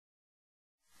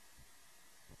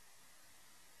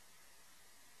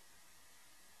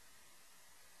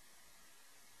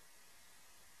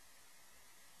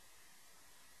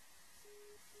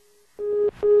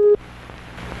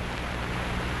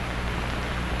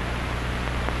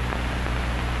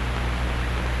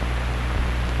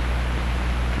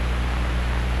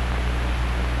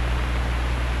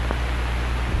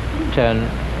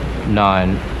10,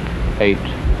 9, 8,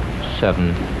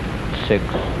 7, 6,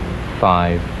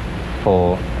 5,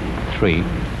 4, 3.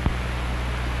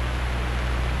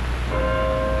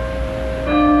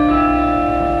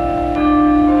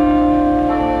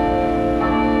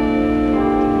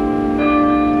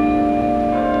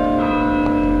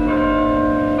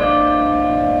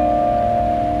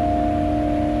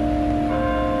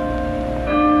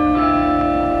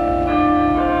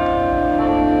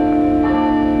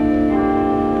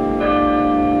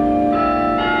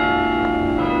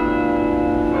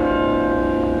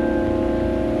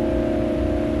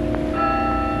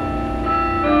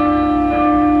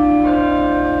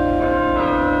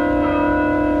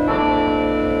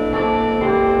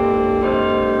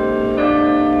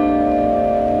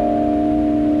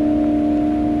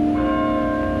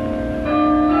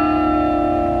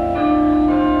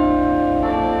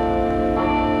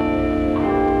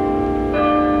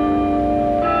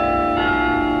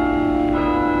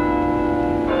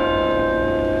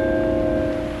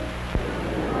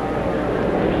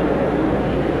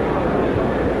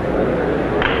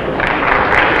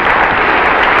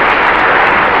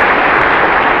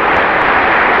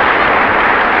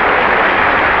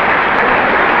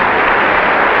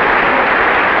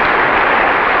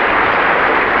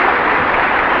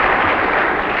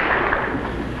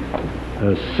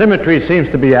 Symmetry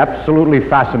seems to be absolutely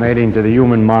fascinating to the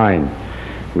human mind.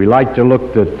 We like to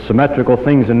look at symmetrical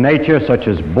things in nature, such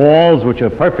as balls, which are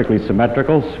perfectly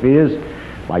symmetrical, spheres,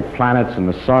 like planets and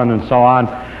the sun and so on,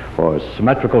 or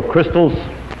symmetrical crystals,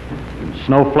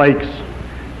 snowflakes,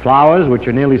 flowers, which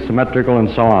are nearly symmetrical, and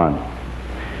so on.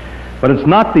 But it's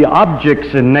not the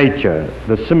objects in nature,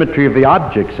 the symmetry of the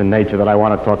objects in nature that I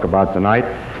want to talk about tonight.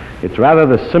 It's rather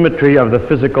the symmetry of the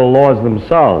physical laws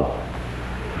themselves.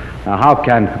 Now, how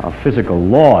can a physical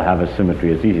law have a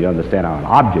symmetry? It's easy to understand how an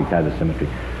object has a symmetry.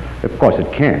 Of course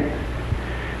it can't.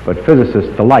 But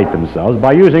physicists delight themselves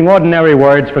by using ordinary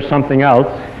words for something else.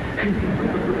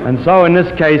 And so in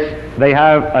this case, they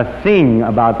have a thing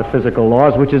about the physical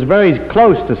laws which is very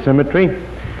close to symmetry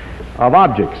of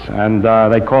objects. And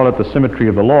they call it the symmetry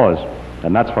of the laws.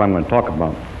 And that's what I'm going to talk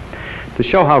about. To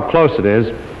show how close it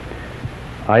is,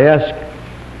 I ask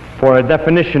for a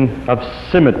definition of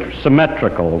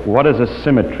symmetrical. What is a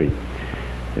symmetry?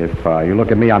 If you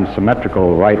look at me, I'm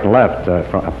symmetrical right and left,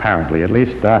 apparently at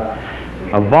least.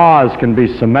 A vase can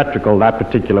be symmetrical that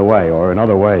particular way, or in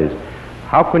other ways.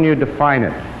 How can you define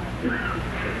it?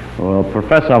 Well,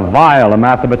 Professor Weil, a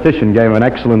mathematician, gave an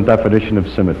excellent definition of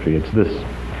symmetry. It's this.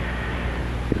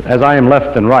 As I am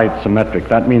left and right symmetric,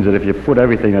 that means that if you put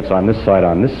everything that's on this side,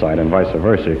 and vice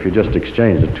versa, if you just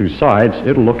exchange the two sides,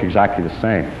 it'll look exactly the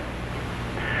same.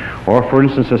 Or, for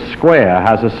instance, a square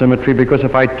has a symmetry because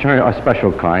if I turn, a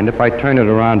special kind, if I turn it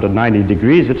around to 90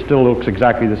 degrees, it still looks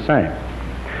exactly the same.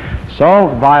 So,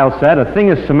 Weil said, a thing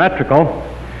is symmetrical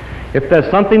if there's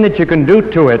something that you can do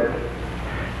to it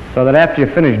so that after you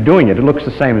finish doing it, it looks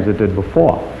the same as it did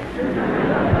before.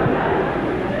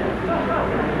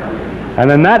 And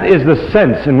then that is the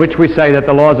sense in which we say that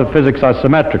the laws of physics are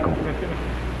symmetrical.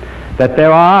 That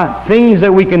there are things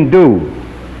that we can do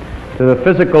to the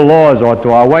physical laws or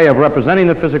to our way of representing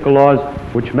the physical laws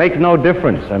which make no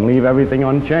difference and leave everything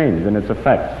unchanged in its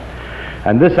effects.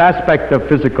 And this aspect of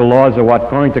physical laws are what's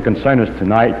going to concern us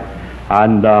tonight,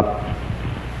 and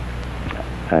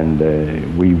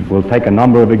we will take a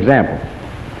number of examples.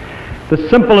 The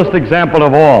simplest example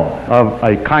of all of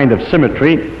a kind of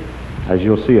symmetry, as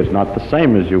you'll see, it's not the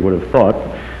same as you would have thought,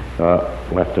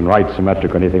 left and right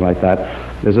symmetric or anything like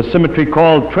that. There's a symmetry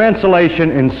called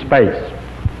translation in space.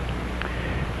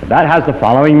 That has the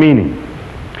following meaning.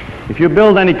 If you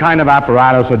build any kind of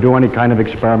apparatus or do any kind of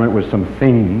experiment with some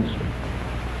things,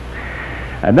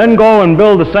 and then go and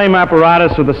build the same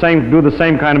apparatus or do the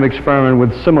same kind of experiment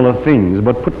with similar things,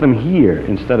 but put them here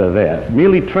instead of there,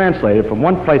 merely translate it from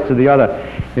one place to the other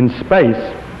in space,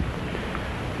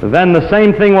 then the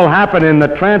same thing will happen in the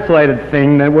translated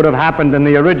thing that would have happened in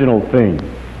the original thing.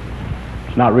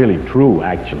 It's not really true,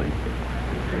 actually.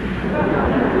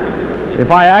 If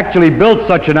I actually built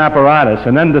such an apparatus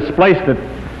and then displaced it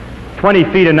 20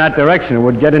 feet in that direction, it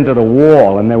would get into the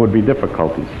wall and there would be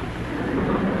difficulties.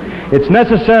 It's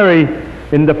necessary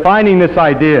in defining this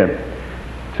idea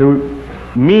to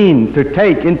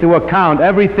take into account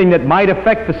everything that might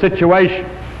affect the situation,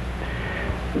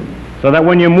 so that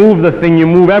when you move the thing, you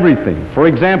move everything. For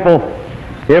example,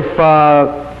 if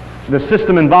the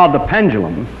system involved a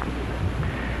pendulum,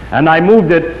 and I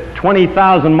moved it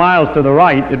 20,000 miles to the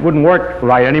right, it wouldn't work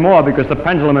right anymore because the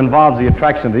pendulum involves the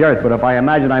attraction of the Earth. But if I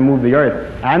imagine I move the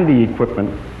Earth and the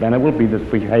equipment, then it will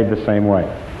behave the same way.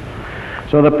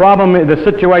 So the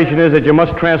situation is that you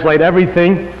must translate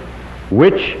everything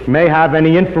which may have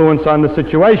any influence on the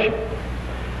situation.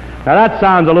 Now that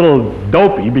sounds a little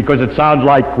dopey because it sounds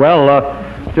like, well,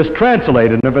 just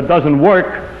translate it, and if it doesn't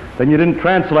work, then you didn't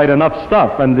translate enough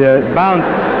stuff, and you're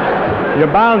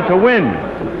bound to win.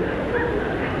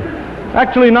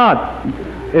 Actually not.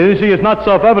 You see, it's not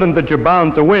self-evident that you're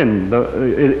bound to win.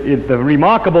 The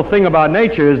remarkable thing about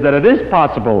nature is that it is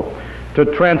possible to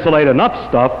translate enough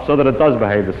stuff so that it does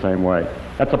behave the same way.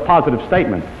 That's a positive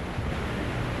statement.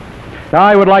 Now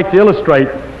I would like to illustrate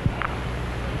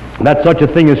that such a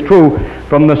thing is true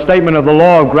from the statement of the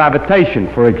law of gravitation,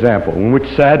 for example, in which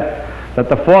said that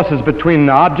the forces between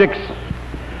the objects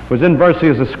was inversely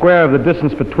as the square of the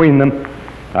distance between them.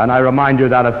 And I remind you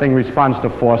that a thing responds to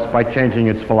force by changing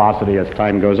its velocity as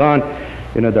time goes on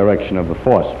in the direction of the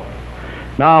force.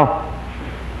 Now,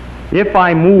 if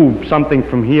I move something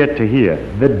from here to here,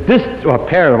 the distance, or a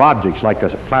pair of objects like a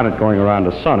planet going around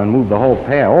the sun, and move the whole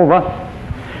pair over,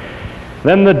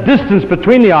 then the distance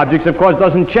between the objects, of course,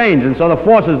 doesn't change, and so the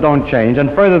forces don't change. And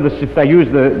further, if they use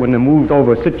when they moved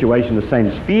over a situation the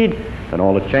same speed, then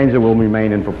all the changes will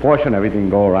remain in proportion. Everything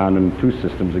will go around in two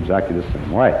systems exactly the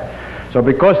same way. So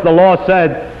because the law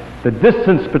said the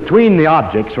distance between the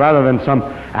objects, rather than some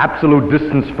absolute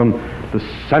distance from the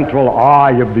central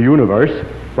eye of the universe,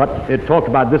 but it talked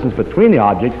about distance between the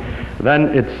objects, then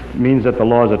it means that the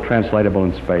laws are translatable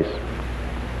in space.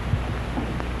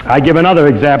 I give another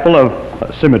example of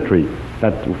symmetry.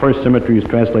 That first symmetry is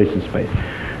translation in space.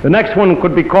 The next one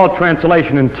could be called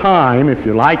translation in time, if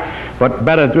you like, but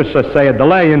better just to say a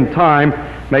delay in time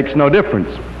makes no difference.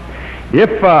 If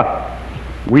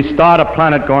we start a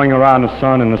planet going around the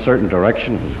sun in a certain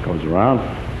direction, it goes around,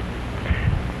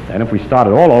 and if we start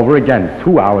it all over again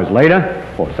 2 hours later,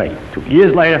 or say 2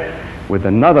 years later, with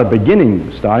another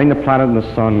beginning, starting the planet and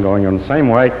the sun going on the same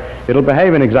way, it'll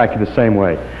behave in exactly the same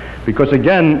way. Because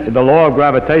again, the law of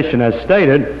gravitation, as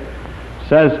stated,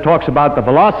 talks about the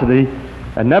velocity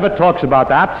and never talks about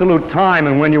the absolute time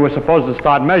and when you were supposed to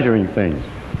start measuring things.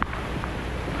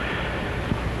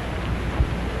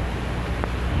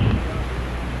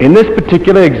 In this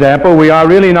particular example, we are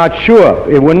really not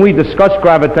sure. When we discussed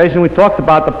gravitation, we talked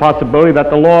about the possibility that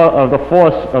the law of the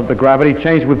force of the gravity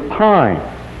changed with time.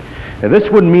 Now, this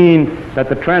would mean that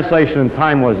the translation in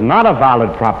time was not a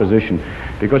valid proposition,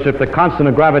 because if the constant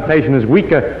of gravitation is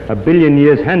weaker 1 billion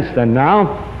years hence than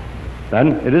now,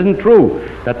 then it isn't true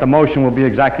that the motion will be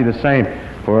exactly the same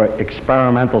for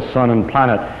experimental sun and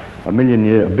planet a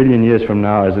billion years from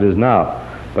now as it is now.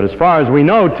 But as far as we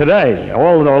know today,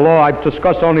 all the law, I've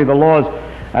discussed only the laws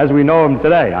as we know them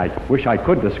today. I wish I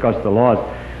could discuss the laws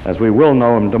as we will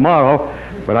know them tomorrow,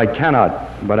 but I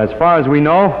cannot. But as far as we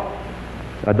know,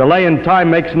 a delay in time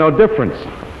makes no difference.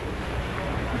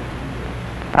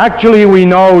 Actually, we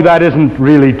know that isn't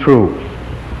really true.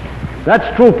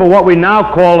 That's true for what we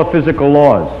now call the physical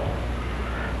laws.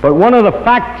 But one of the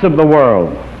facts of the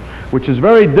world, which is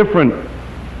very different,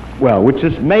 well, which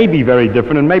is maybe very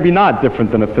different and maybe not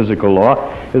different than a physical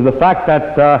law, is the fact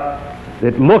that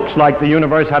it looks like the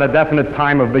universe had a definite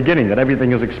time of beginning, that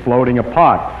everything is exploding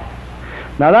apart.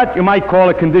 Now that you might call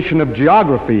a condition of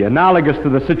geography, analogous to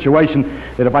the situation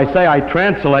that if I say I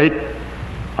translate,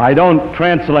 I don't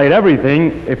translate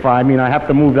everything. I have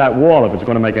to move that wall if it's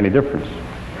going to make any difference.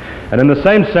 And in the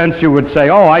same sense, you would say,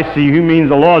 oh, I see, he means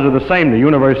the laws are the same. The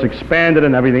universe expanded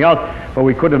and everything else, but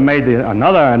we could have made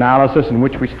another analysis in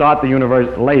which we start the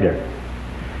universe later.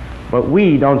 But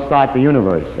we don't start the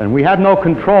universe, and we have no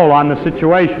control on the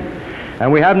situation,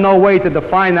 and we have no way to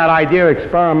define that idea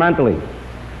experimentally.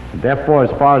 Therefore,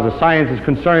 as far as the science is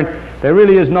concerned, there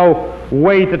really is no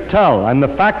way to tell. And the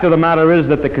fact of the matter is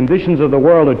that the conditions of the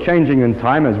world are changing in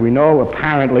time. As we know,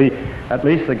 apparently, at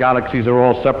least the galaxies are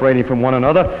all separating from one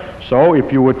another. So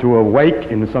if you were to awake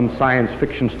in some science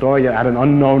fiction story at an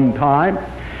unknown time,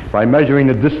 by measuring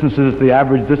the distances, the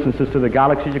average distances to the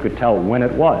galaxies, you could tell when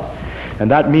it was. And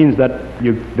that means that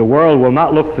the world will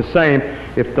not look the same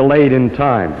if delayed in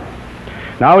time.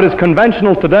 Now, it is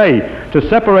conventional today to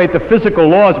separate the physical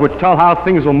laws which tell how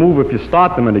things will move if you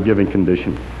start them in a given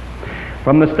condition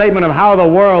from the statement of how the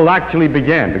world actually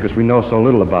began, because we know so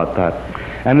little about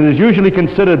that. And it is usually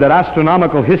considered that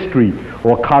astronomical history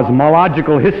or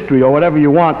cosmological history or whatever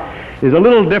you want is a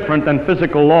little different than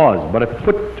physical laws. But if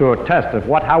put to a test of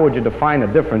how would you define the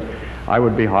difference, I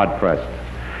would be hard-pressed.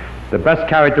 The best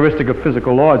characteristic of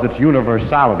physical law is its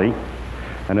universality.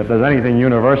 And if there's anything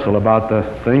universal about the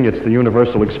thing, it's the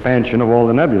universal expansion of all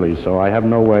the nebulae. So I have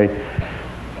no way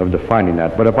of defining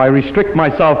that. But if I restrict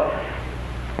myself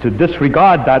to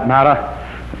disregard that matter,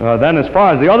 then as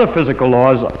far as the other physical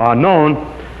laws are known,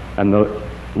 and the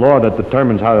law that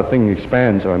determines how the thing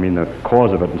expands, or I mean the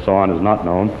cause of it and so on, is not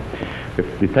known.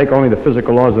 If you take only the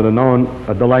physical laws that are known,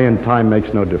 a delay in time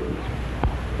makes no difference.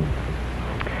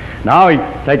 Now we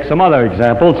take some other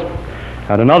examples,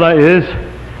 and another is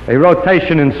a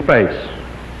rotation in space,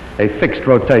 a fixed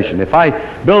rotation. If I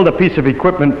build a piece of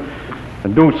equipment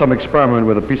and do some experiment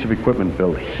with a piece of equipment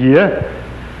built here,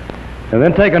 and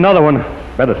then take another one,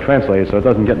 better translate it so it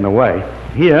doesn't get in the way,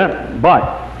 here,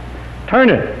 but turn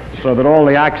it so that all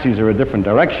the axes are a different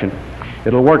direction,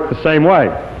 it'll work the same way.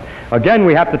 Again,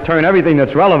 we have to turn everything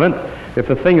that's relevant. If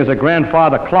the thing is a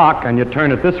grandfather clock and you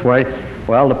turn it this way,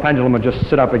 well, the pendulum will just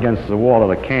sit up against the wall of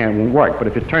the can, it won't work. But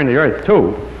if you turn the Earth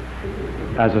too,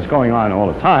 as is going on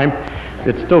all the time,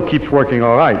 it still keeps working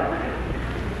all right.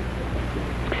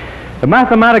 The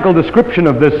mathematical description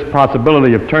of this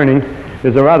possibility of turning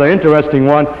is a rather interesting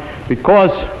one,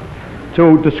 because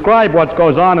to describe what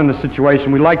goes on in the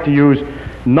situation, we like to use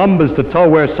numbers to tell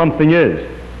where something is.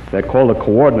 They're called the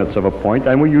coordinates of a point,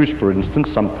 and we use, for instance,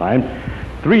 sometimes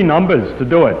 3 numbers to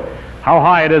do it. How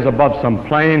high it is above some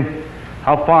plane,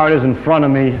 how far it is in front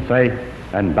of me, say,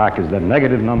 and back is the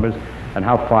negative numbers, and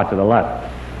how far to the left.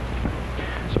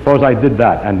 Suppose I did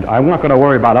that, and I'm not going to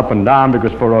worry about up and down,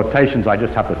 because for rotations I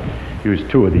just have to use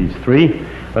 2 of these 3.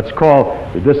 Let's call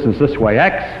the distance this way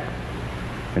x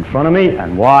in front of me,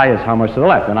 and y is how much to the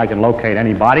left. And I can locate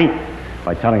any body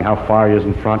by telling how far he is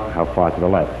in front, how far to the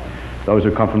left. Those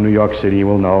who come from New York City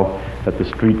will know that the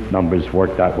street numbers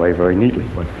work that way very neatly,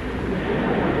 but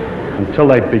until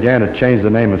they began to change the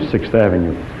name of 6th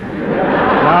Avenue.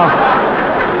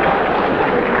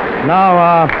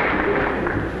 Now,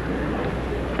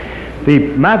 the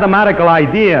mathematical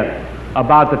idea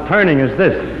about the turning is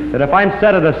this, that if I'm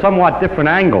set at a somewhat different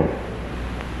angle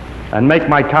and make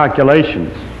my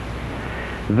calculations,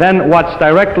 then what's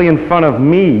directly in front of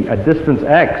me, a distance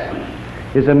x,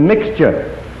 is a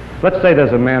mixture. Let's say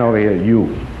there's a man over here, you,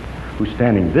 who's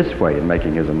standing this way and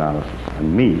making his analysis,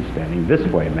 and me standing this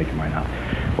way and making my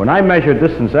analysis. When I measure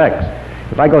distance x,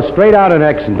 if I go straight out in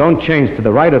x and don't change to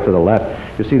the right or to the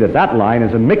left, you see that that line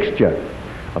is a mixture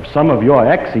of some of your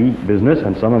xy business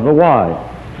and some of the y.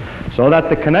 So that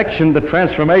the connection, the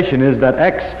transformation is that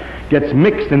x gets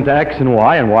mixed into x and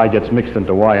y gets mixed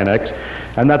into y and x,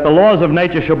 and that the laws of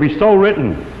nature shall be so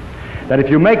written that if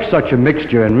you make such a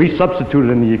mixture and resubstitute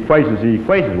it in the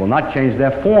equations will not change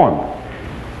their form.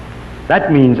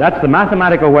 That means, that's the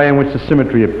mathematical way in which the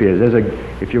symmetry appears.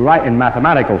 If you write in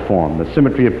mathematical form, the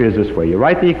symmetry appears this way. You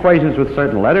write the equations with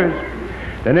certain letters,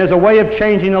 then there's a way of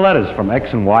changing the letters from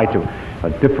x and y to a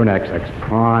different x, x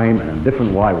prime, and a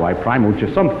different y, y prime, which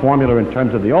is some formula in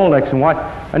terms of the old x and y,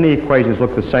 and the equations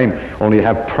look the same, only you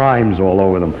have primes all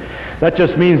over them. That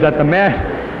just means that the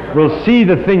man will see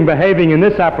the thing behaving in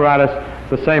this apparatus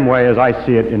the same way as I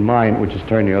see it in mine, which is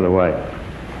turned the other way.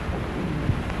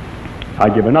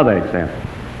 I'll give another example.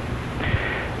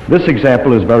 This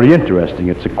example is very interesting.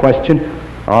 It's a question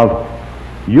of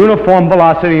uniform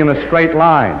velocity in a straight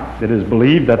line. It is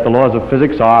believed that the laws of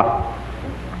physics are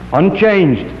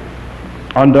unchanged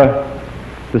under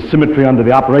the symmetry, under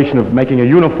the operation of making a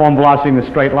uniform velocity in a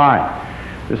straight line.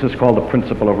 This is called the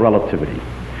principle of relativity.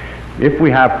 If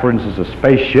we have, for instance, a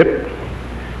spaceship,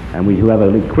 and we have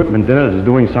an equipment in it that's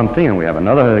doing something, and we have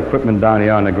another equipment down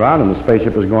here on the ground, and the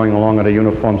spaceship is going along at a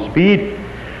uniform speed,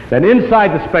 then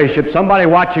inside the spaceship, somebody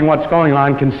watching what's going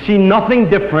on can see nothing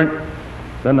different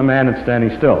than the man that's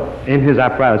standing still in his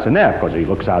apparatus in there, because he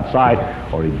looks outside,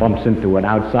 or he bumps into an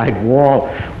outside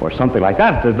wall, or something like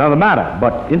that. It doesn't matter.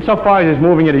 But insofar as he's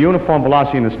moving at a uniform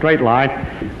velocity in a straight line,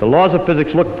 the laws of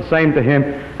physics look the same to him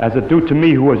as it do to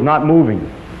me, who is not moving.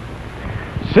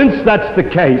 Since that's the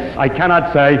case, I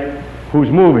cannot say who's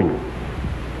moving.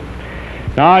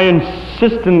 Now, I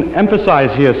insist and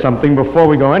emphasize here something before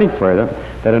we go any further,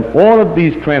 that in all of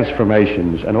these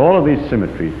transformations and all of these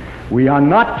symmetries, we are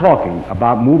not talking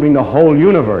about moving the whole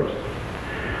universe.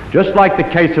 Just like the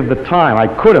case of the time, I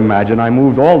could imagine I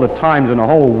moved all the times in the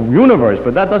whole universe,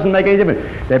 but that doesn't make any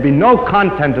difference. There'd be no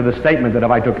content to the statement that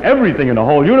if I took everything in the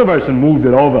whole universe and moved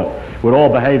it over, it would all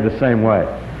behave the same way.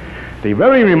 The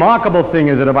very remarkable thing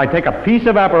is that if I take a piece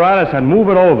of apparatus and move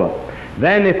it over,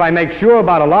 then if I make sure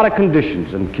about a lot of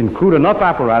conditions and include enough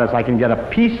apparatus, I can get a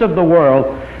piece of the world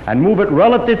and move it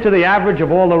relative to the average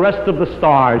of all the rest of the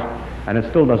stars, and it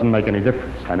still doesn't make any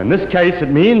difference. And in this case, it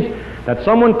means that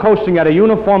someone coasting at a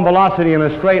uniform velocity in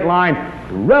a straight line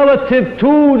relative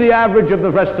to the average of the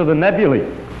rest of the nebulae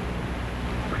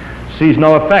sees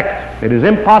no effect. It is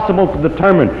impossible to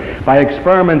determine by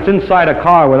experiments inside a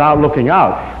car without looking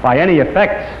out, by any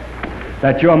effects,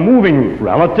 that you're moving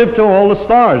relative to all the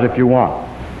stars if you want.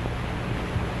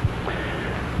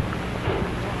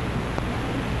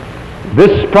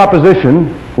 This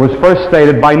proposition was first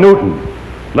stated by Newton.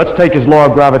 Let's take his law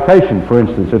of gravitation, for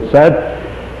instance. It said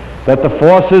that the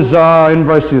forces are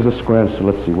inversely as a square, so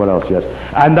let's see, what else, yes.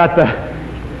 And that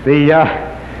the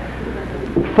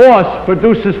force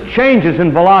produces changes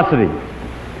in velocity.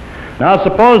 Now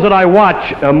suppose that I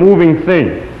watch a moving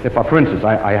thing. If, for instance,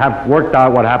 I have worked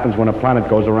out what happens when a planet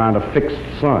goes around a fixed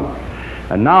sun.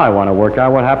 And now I want to work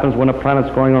out what happens when a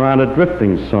planet's going around a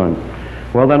drifting sun.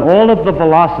 Well, then all of the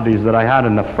velocities that I had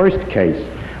in the first case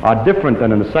are different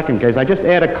than in the second case. I just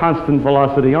add a constant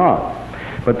velocity on.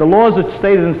 But the laws are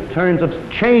stated in terms of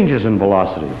changes in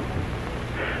velocity.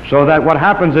 So that what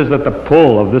happens is that the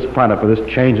pull of this planet for this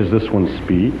changes this one's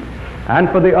speed, and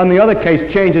on the other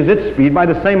case changes its speed by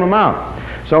the same amount.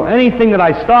 So anything that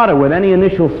I started with, any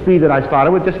initial speed that I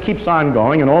started with, just keeps on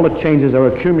going, and all the changes are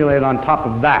accumulated on top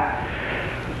of that.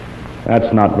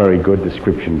 That's not very good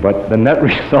description, but the net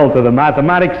result of the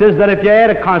mathematics is that if you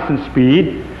add a constant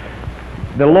speed,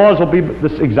 the laws will be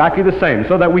exactly the same,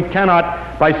 so that we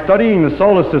cannot, by studying the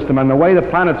solar system and the way the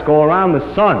planets go around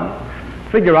the sun,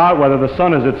 figure out whether the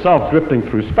sun is itself drifting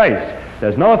through space.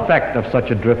 There's no effect of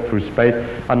such a drift through space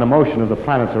on the motion of the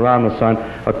planets around the sun,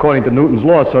 according to Newton's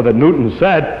law, so that Newton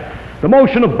said, the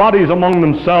motion of bodies among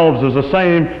themselves is the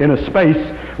same in a space,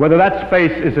 whether that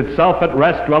space is itself at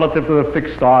rest relative to the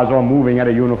fixed stars or moving at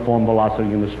a uniform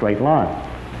velocity in a straight line.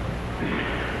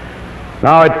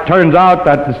 Now it turns out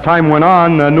that as time went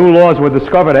on, new laws were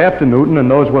discovered after Newton, and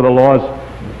those were the laws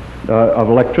of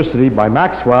electricity by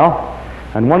Maxwell.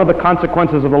 And one of the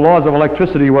consequences of the laws of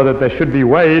electricity were that there should be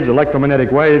waves,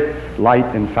 electromagnetic waves,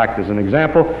 light in fact is an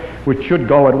example, which should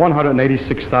go at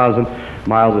 186,000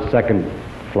 miles a second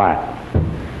flat.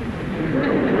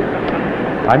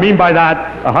 I mean by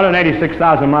that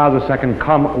 186,000 miles a second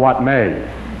come what may.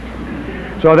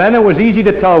 So then it was easy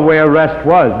to tell where rest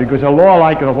was, because a law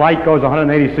like if light goes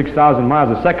 186,000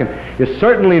 miles a second is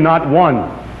certainly not one,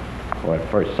 or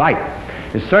at first sight,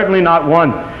 is certainly not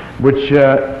one which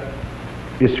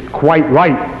is quite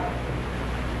right,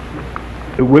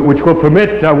 which will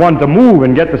permit one to move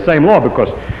and get the same law, because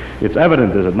it's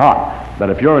evident, is it not,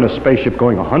 that if you're in a spaceship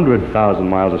going 100,000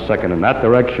 miles a second in that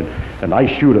direction, and I'm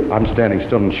standing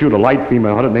still and shoot a light beam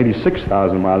at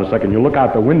 186,000 miles a second, you look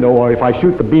out the window, or if I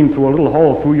shoot the beam through a little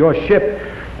hole through your ship,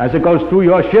 as it goes through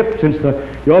your ship, since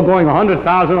you're going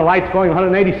 100,000, the light's going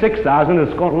 186,000,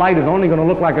 the light is only going to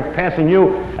look like it's passing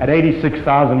you at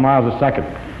 86,000 miles a second.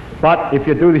 But if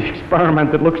you do the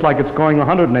experiment, it looks like it's going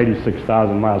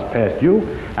 186,000 miles past you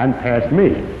and past me.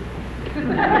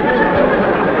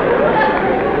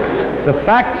 The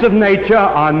facts of nature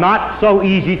are not so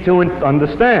easy to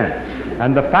understand,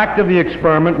 and the fact of the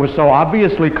experiment was so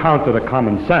obviously counter to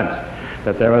common sense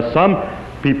that there are some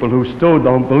people who still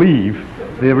don't believe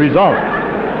the result.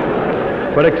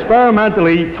 But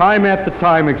experimentally, time after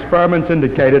time, experiments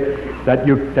indicated that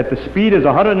the speed is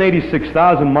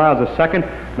 186,000 miles a second,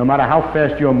 no matter how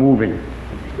fast you're moving.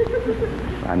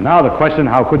 And now the question,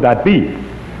 how could that be?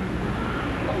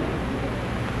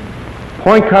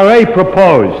 Poincaré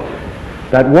proposed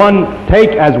that one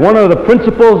take as one of the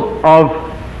principles of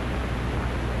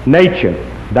nature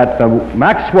that the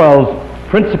Maxwell's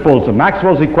principles of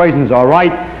Maxwell's equations are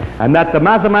right, and that the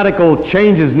mathematical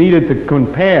changes needed to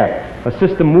compare a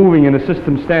system moving and a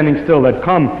system standing still that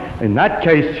come in that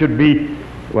case should be,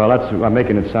 well, I'm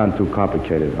making it sound too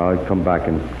complicated. I'll come back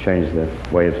and change the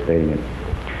way of stating it.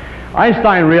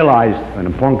 Einstein realized,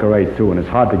 and Poincaré too, and it's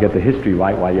hard to get the history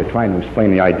right while you're trying to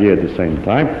explain the idea at the same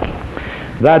time,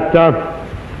 that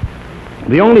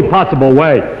the only possible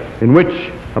way in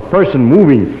which a person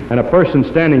moving and a person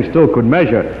standing still could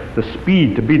measure the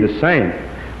speed to be the same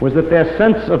was that their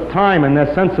sense of time and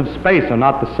their sense of space are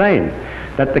not the same,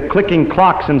 that the clicking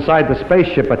clocks inside the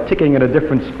spaceship are ticking at a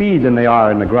different speed than they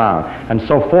are in the ground, and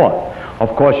so forth.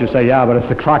 Of course you say, yeah, but if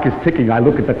the clock is ticking, I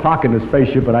look at the clock in the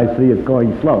spaceship and I see it's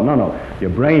going slow. No,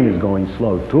 your brain is going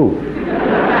slow too.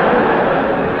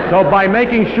 So by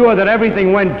making sure that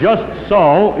everything went just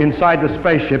so inside the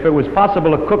spaceship, it was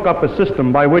possible to cook up a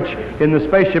system by which in the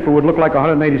spaceship it would look like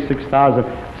 186,000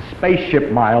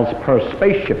 spaceship miles per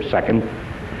spaceship second,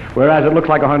 whereas it looks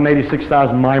like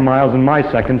 186,000 my miles in my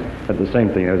seconds at the same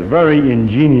thing. It's a very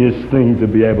ingenious thing to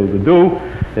be able to do.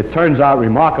 It turns out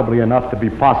remarkably enough to be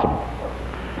possible.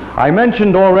 I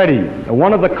mentioned already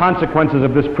one of the consequences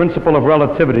of this principle of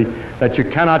relativity, that you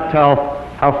cannot tell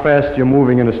how fast you're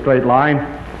moving in a straight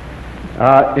line,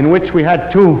 in which we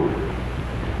had two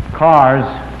cars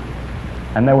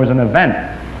and there was an event.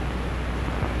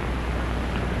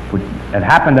 it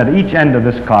happened at each end of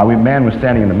this car. Man was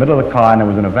standing in the middle of the car, and there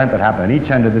was an event that happened at each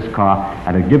end of this car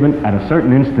at a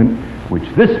certain instant, which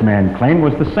this man claimed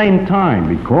was the same time,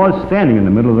 because standing in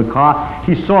the middle of the car,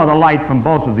 he saw the light from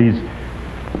both of these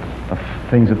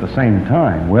things at the same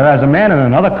time. Whereas a man in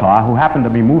another car, who happened to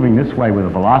be moving this way with a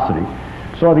velocity,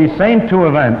 saw these same two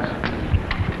events,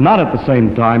 not at the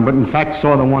same time, but in fact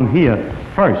saw the one here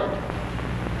first,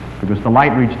 because the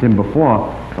light reached him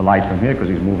before the light from here, because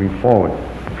he's moving forward.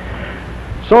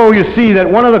 So you see that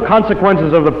one of the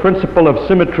consequences of the principle of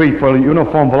symmetry for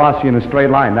uniform velocity in a straight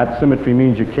line, that symmetry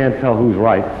means you can't tell who's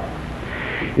right,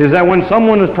 is that when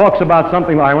someone talks about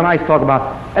something like, when I talk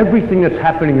about everything that's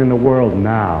happening in the world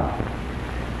now,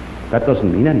 that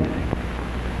doesn't mean anything.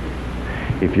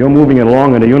 If you're moving it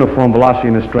along at a uniform velocity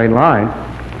in a straight line,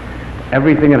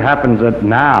 everything that happens at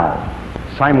now,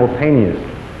 simultaneous,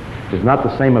 is not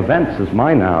the same events as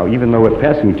my now, even though we're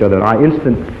passing each other in our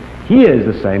instant. Here is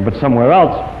the same, but somewhere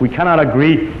else we cannot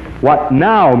agree what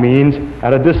now means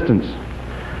at a distance.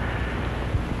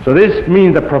 So this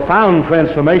means a profound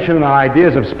transformation in our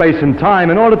ideas of space and time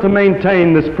in order to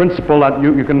maintain this principle that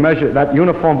you can measure, that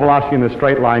uniform velocity in a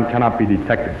straight line cannot be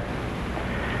detected.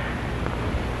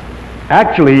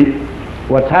 Actually,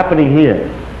 what's happening here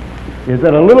is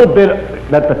that a little bit,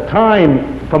 that the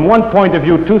time, from one point of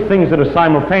view, two things that are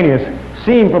simultaneous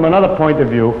seem from another point of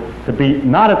view to be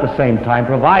not at the same time,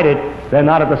 provided they're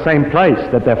not at the same place,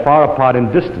 that they're far apart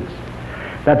in distance.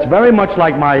 That's very much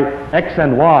like my x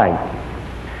and y.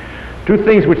 Two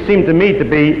things which seem to me to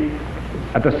be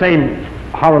at the same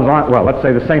horizontal, well, let's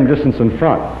say the same distance in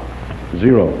front,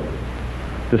 0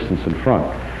 distance in front.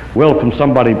 Will, from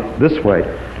somebody this way,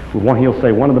 he'll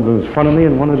say one of them is in front of me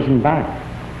and one of them is in back.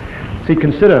 See,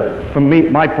 consider, from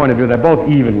my point of view, they're both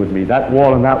even with me. That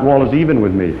wall and that wall is even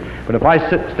with me. But if I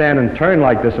stand and turn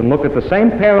like this and look at the same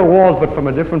pair of walls but from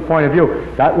a different point of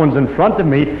view, that one's in front of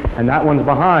me and that one's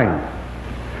behind.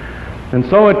 And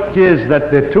so it is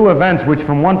that the two events which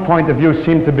from one point of view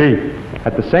seem to be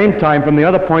at the same time, from the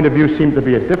other point of view seem to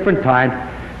be at different time,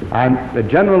 and the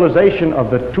generalization of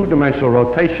the two-dimensional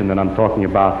rotation that I'm talking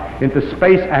about into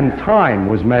space and time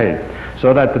was made,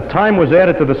 so that the time was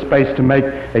added to the space to make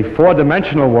a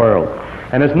four-dimensional world.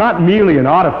 And it's not merely an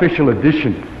artificial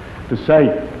addition to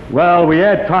say, well, we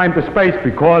add time to space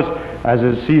because, as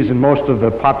it sees in most of the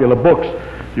popular books,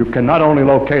 you can not only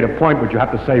locate a point, but you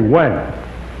have to say when.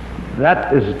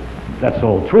 That's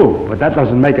all true, but that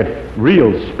doesn't make it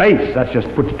real space. That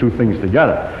just puts two things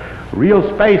together. Real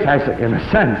space has, in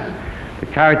a sense, the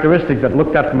characteristic that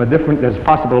looked at from a different, it's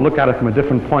possible to look at it from a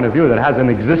different point of view, that has an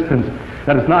existence,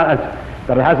 that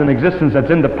it has an existence that's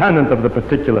independent of the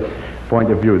particular point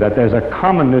of view, that there's a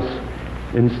commonness,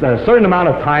 that a certain amount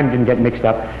of time can get mixed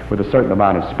up with a certain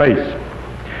amount of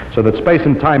space. So that space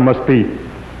and time must be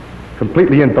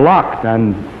completely interlocked,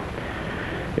 and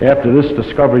after this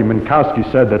discovery, Minkowski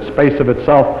said that space of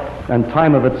itself and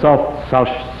time of itself shall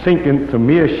sink into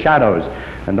mere shadows,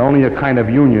 and only a kind of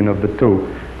union of the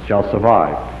two shall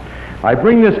survive. I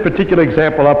bring this particular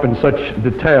example up in such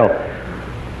detail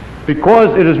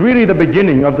because it is really the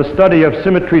beginning of the study of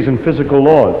symmetries in physical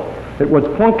laws. It was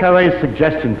Poincaré's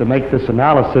suggestion to make this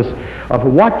analysis of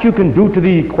what you can do to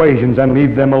the equations and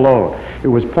leave them alone. It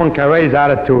was Poincaré's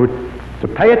attitude to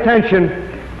pay attention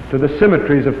to the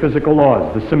symmetries of physical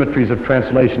laws, the symmetries of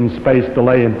translation, space,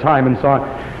 delay, and time, and so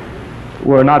on,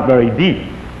 were not very deep.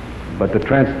 But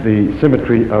the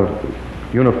symmetry of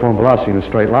uniform velocity in a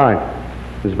straight line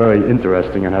is very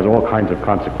interesting and has all kinds of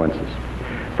consequences.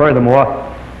 Furthermore,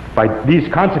 by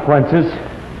these consequences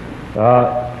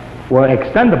were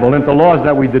extendable into laws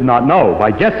that we did not know.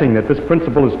 By guessing that this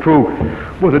principle is true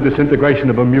with the disintegration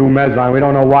of a mu meson, we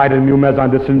don't know why the mu meson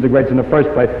disintegrates in the first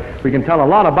place. We can tell a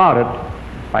lot about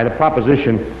it by the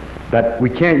proposition that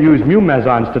we can't use mu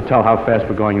mesons to tell how fast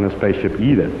we're going in a spaceship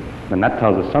either. And that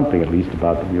tells us something, at least,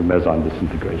 about the mu meson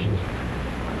disintegrations.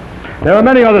 There are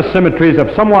many other symmetries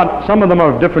of some of them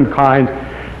are of different kinds.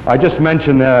 I just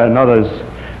mentioned there and others.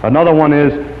 Another one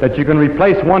is that you can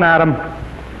replace one atom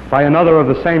by another of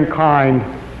the same kind,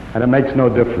 and it makes no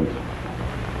difference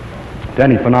to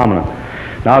any phenomenon.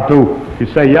 Now, you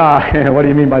say, yeah, what do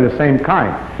you mean by the same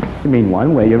kind? You mean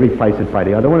one way, you replace it by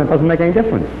the other one, it doesn't make any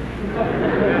difference.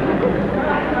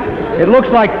 It looks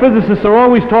like physicists are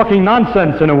always talking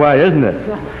nonsense in a way, isn't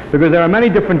it? Because there are many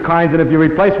different kinds, and if you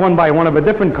replace one by one of a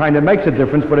different kind, it makes a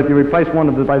difference, but if you replace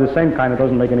one by the same kind, it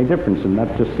doesn't make any difference, and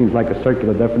that just seems like a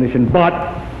circular definition. But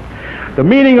the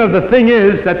meaning of the thing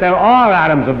is that there are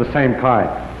atoms of the same kind.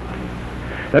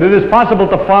 That it is possible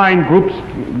to find groups,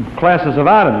 classes of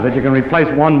atoms, that you can replace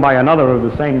one by another of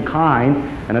the same kind,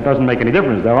 and it doesn't make any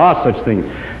difference. There are such things.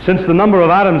 Since the number of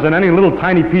atoms in any little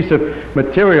tiny piece of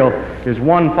material is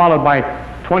 1 followed by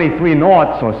 23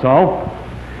 noughts or so,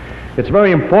 it's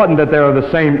very important that they're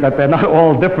the same, that they're not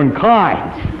all different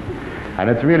kinds. And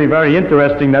it's really very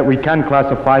interesting that we can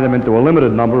classify them into a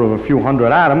limited number of a few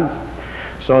hundred atoms,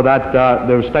 so that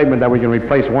the statement that we can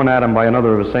replace one atom by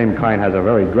another of the same kind has a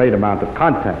very great amount of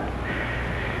content.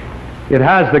 It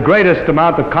has the greatest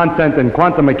amount of content in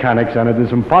quantum mechanics, and it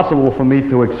is impossible for me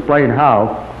to explain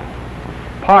how,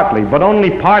 partly, but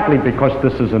only partly because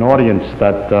this is an audience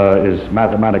that is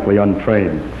mathematically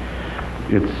untrained.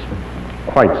 It's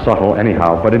quite subtle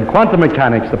anyhow, but in quantum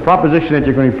mechanics, the proposition that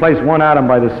you can replace one atom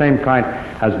by the same kind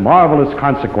has marvelous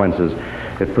consequences.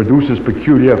 It produces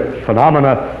peculiar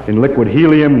phenomena in liquid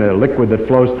helium, the liquid that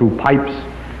flows through pipes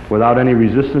without any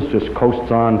resistance, just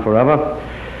coasts on forever.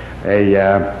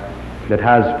 That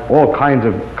has all kinds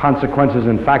of consequences.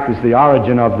 In fact, is the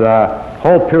origin of the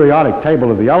whole periodic table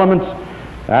of the elements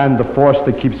and the force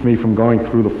that keeps me from going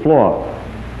through the floor.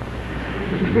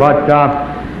 But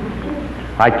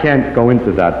I can't go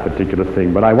into that particular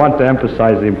thing, but I want to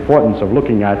emphasize the importance of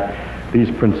looking at these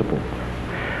principles.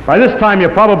 By this time,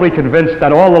 you're probably convinced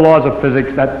that all the laws of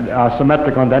physics that are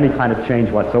symmetrical under any kind of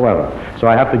change whatsoever. So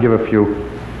I have to give a few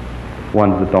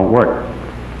ones that don't work.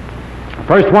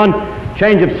 First one,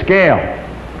 change of scale.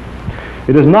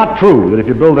 It is not true that if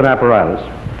you build an apparatus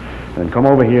and come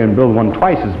over here and build one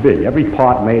twice as big, every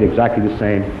part made exactly the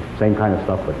same kind of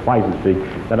stuff, but twice as big,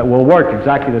 that it will work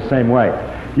exactly the same way.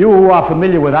 You who are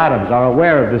familiar with atoms are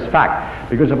aware of this fact,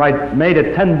 because if I made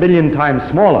it 10 billion times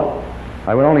smaller,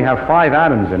 I would only have 5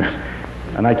 atoms in it.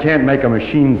 And I can't make a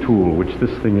machine tool, which this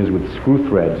thing is with screw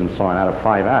threads and so on, out of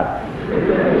 5 atoms.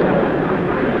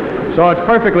 So it's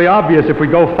perfectly obvious if we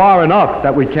go far enough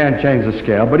that we can't change the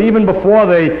scale. But even before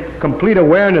the complete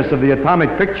awareness of the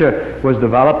atomic picture was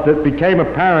developed, it became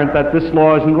apparent that this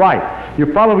law isn't right.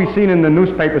 You've probably seen in the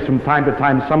newspapers from time to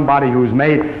time somebody who's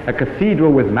made a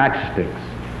cathedral with matchsticks.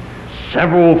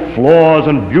 Several floors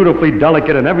and beautifully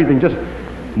delicate and everything, just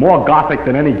more Gothic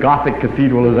than any Gothic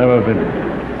cathedral has ever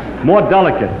been. More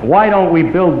delicate. Why don't we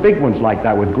build big ones like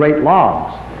that with great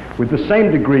logs, with the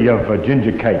same degree of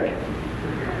ginger cake,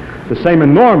 the same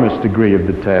enormous degree of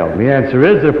detail? And the answer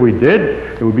is, if we did,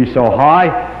 it would be so high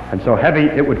and so heavy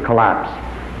it would collapse.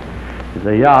 You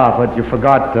say, yeah, but you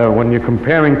forgot when you're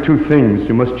comparing two things,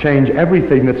 you must change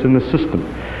everything that's in the system.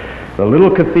 The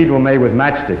little cathedral made with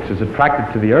matchsticks is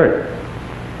attracted to the earth.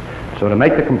 So to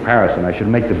make the comparison, I should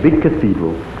make the big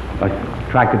cathedral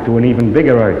attracted to an even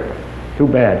bigger earth. Too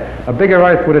bad. A bigger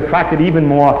earth would attract it even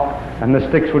more, and the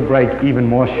sticks would break even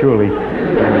more surely.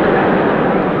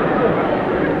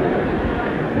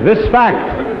 This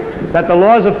fact that the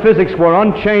laws of physics were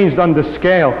unchanged under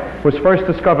scale was first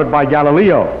discovered by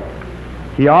Galileo.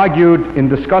 He argued in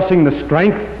discussing the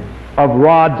strength of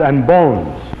rods and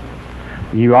bones.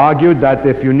 He argued that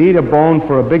if you need a bone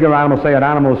for a bigger animal, say an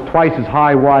animal is twice as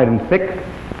high, wide, and thick,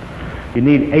 you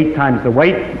need 8 times the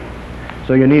weight.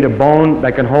 So you need a bone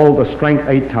that can hold the strength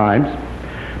 8 times.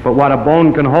 But what a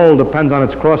bone can hold depends on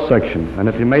its cross-section. And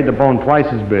if you made the bone twice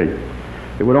as big,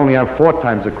 it would only have 4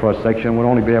 times the cross-section, would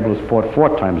only be able to support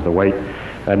 4 times the weight.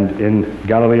 And in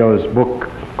Galileo's book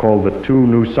called The Two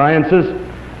New Sciences,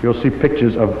 you'll see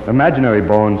pictures of imaginary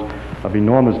bones of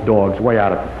enormous dogs way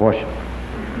out of proportion.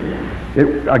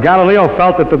 Galileo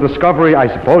felt that the discovery, I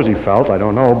suppose he felt, I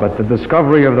don't know, but the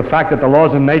discovery of the fact that the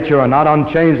laws of nature are not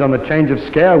unchanged on the change of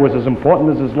scale was as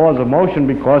important as his laws of motion,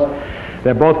 because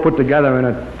they're both put together in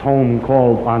a tome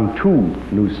called On Two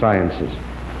New Sciences.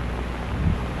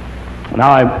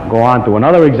 Now I go on to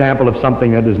another example of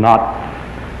something that is not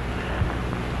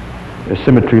a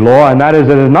symmetry law, and that is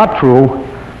that it is not true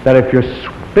that if you're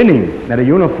spinning at a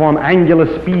uniform angular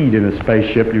speed in a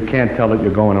spaceship, you can't tell that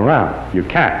you're going around. You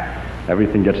can't.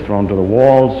 Everything gets thrown to the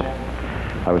walls.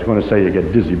 I was going to say you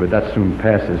get dizzy, but that soon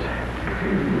passes.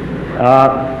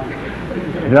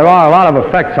 There are a lot of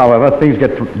effects, however. Things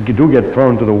do get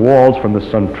thrown to the walls from the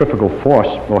centrifugal force,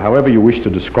 or however you wish to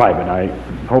describe it. I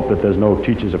hope that there's no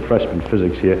teachers of freshman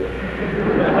physics here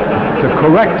to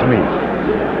correct me.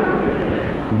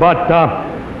 But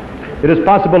it is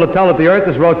possible to tell that the Earth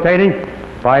is rotating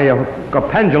by a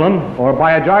pendulum or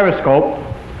by a gyroscope.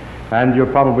 And you're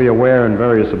probably aware in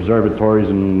various observatories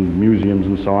and museums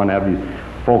and so on have these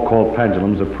Foucault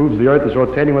pendulums that proves the Earth is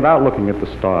rotating without looking at the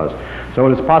stars. So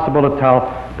it is possible to tell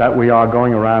that we are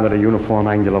going around at a uniform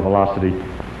angular velocity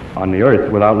on the Earth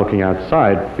without looking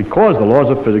outside, because the laws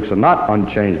of physics are not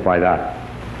unchanged by that.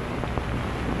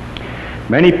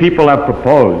 Many people have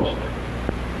proposed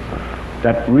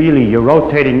that really you're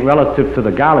rotating relative to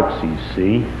the galaxies,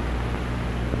 see?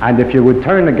 And if you would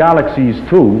turn the galaxies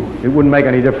too, it wouldn't make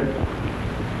any difference.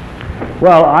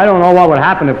 Well, I don't know what would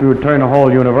happen if we would turn the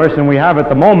whole universe, and we have at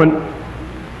the moment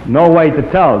no way to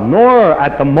tell, nor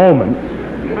at the moment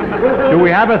do we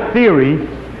have a theory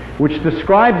which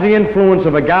describes the influence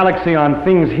of a galaxy on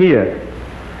things here,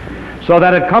 so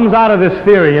that it comes out of this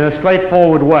theory in a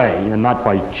straightforward way, and not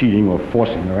by cheating or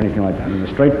forcing or anything like that, in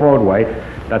a straightforward way,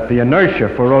 that the inertia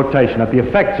for rotation, that the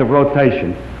effects of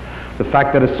rotation, the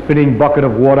fact that a spinning bucket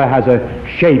of water has a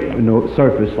shape in the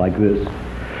surface like this,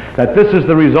 that this is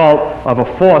the result of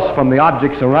a force from the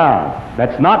objects around.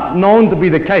 That's not known to be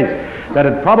the case.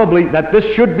 That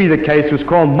this should be the case was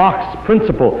called Mach's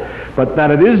principle, but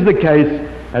that it is the case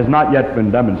has not yet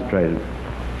been demonstrated.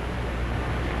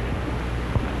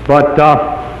 But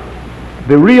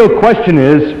the real question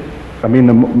is, the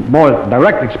more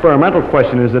direct experimental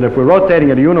question is that if we're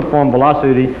rotating at a uniform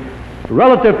velocity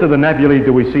relative to the nebulae,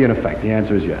 do we see an effect? The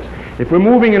answer is yes. If we're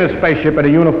moving in a spaceship at a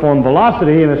uniform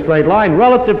velocity in a straight line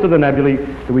relative to the nebulae,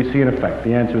 do we see an effect?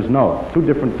 The answer is no. Two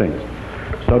different things.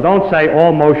 So don't say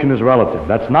all motion is relative.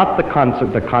 That's not the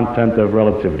content of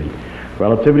relativity.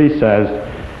 Relativity says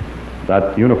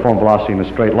that uniform velocity in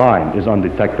a straight line is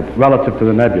undetectable. Relative to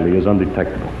the nebulae is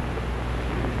undetectable.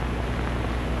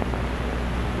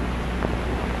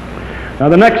 Now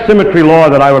the next symmetry law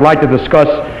that I would like to discuss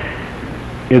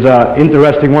is an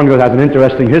interesting one because it has an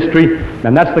interesting history,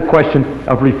 and that's the question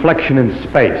of reflection in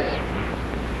space.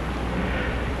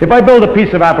 If I build a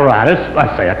piece of apparatus,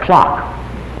 let's say a clock,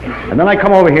 and then I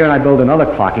come over here and I build another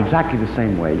clock exactly the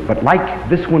same way, but like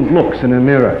this one looks in a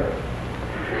mirror.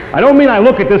 I don't mean I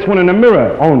look at this one in a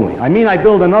mirror only. I mean I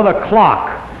build another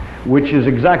clock which is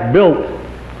built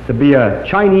to be a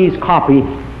Chinese copy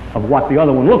of what the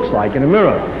other one looks like in a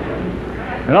mirror.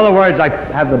 In other words, I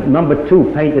have the number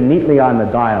 2 painted neatly on the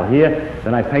dial here,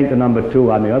 then I paint the number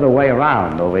 2 on the other way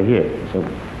around over here. So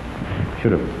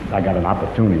I got an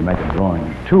opportunity to make a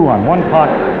drawing. 2 on one clock,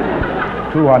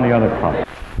 2 on the other clock.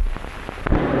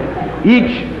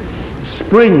 Each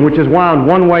spring which is wound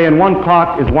one way in one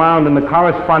clock is wound in the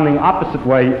corresponding opposite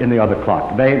way in the other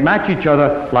clock. They match each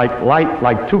other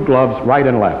like two gloves, right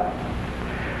and left.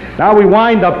 Now we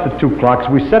wind up the 2 clocks,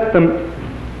 we set them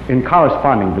in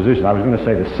corresponding positions. I was going to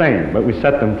say the same, but we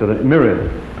set them to the mirrored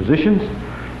positions,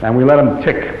 and we let them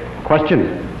tick.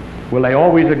 Question, will they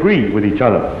always agree with each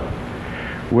other?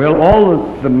 Will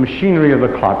all the machinery of the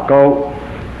clock go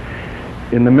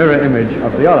in the mirror image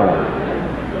of the other one?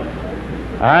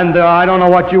 And I don't know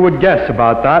what you would guess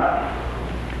about that.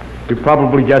 You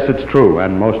probably guess it's true,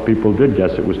 and most people did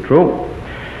guess it was true.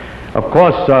 Of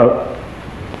course,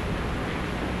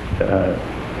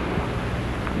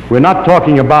 we're not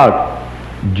talking about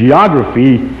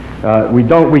geography.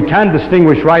 We can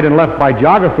distinguish right and left by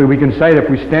geography. We can say that if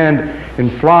we stand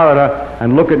in Florida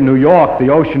and look at New York, the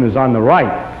ocean is on the right,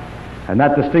 and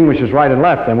that distinguishes right and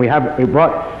left.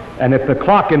 And if the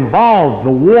clock involved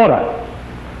the water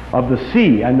of the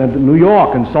sea and then New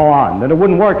York and so on, then it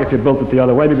wouldn't work if you built it the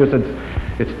other way because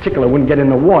its tickler wouldn't get in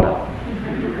the water.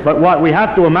 But what we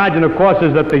have to imagine, of course,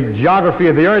 is that the geography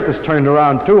of the Earth is turned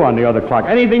around too on the other clock.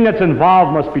 Anything that's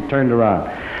involved must be turned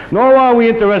around. Nor are we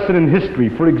interested in history.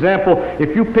 For example,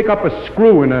 if you pick up a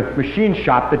screw in a machine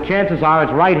shop, the chances are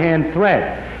it's right-hand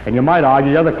thread. And you might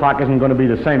argue the other clock isn't going to be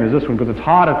the same as this one because it's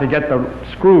harder to get the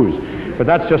screws. But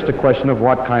that's just a question of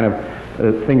what kind of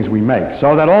things we make.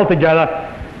 So that altogether,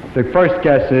 the first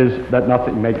guess is that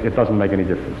it doesn't make any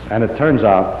difference. And it turns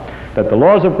out that the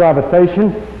laws of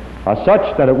gravitation are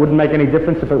such that it wouldn't make any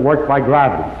difference if it worked by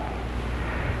gravity.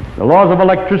 The laws of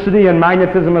electricity and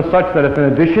magnetism are such that if in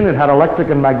addition it had electric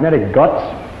and magnetic guts,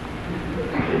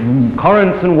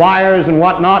 currents and wires and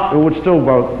whatnot, it would still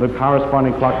go, the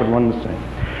corresponding clock would run the same.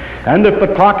 And if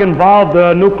the clock involved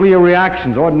nuclear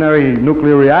reactions, ordinary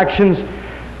nuclear reactions,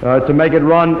 to make it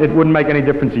run, it wouldn't make any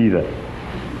difference either.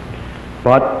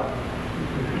 But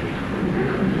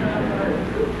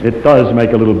it does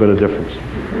make a little bit of difference.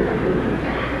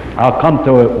 I'll come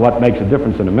to what makes a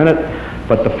difference in a minute,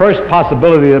 but the first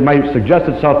possibility that might suggest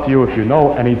itself to you, if you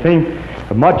know anything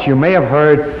much, you may have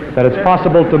heard that it's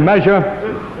possible to measure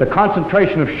the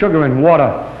concentration of sugar in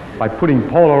water by putting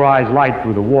polarized light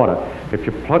through the water. If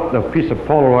you put a piece of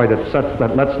Polaroid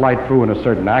that lets light through in a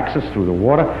certain axis through the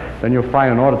water, then you'll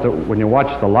find in order to, when you watch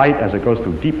the light as it goes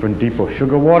through deeper and deeper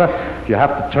sugar water, you have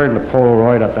to turn the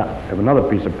Polaroid of another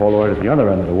piece of Polaroid at the other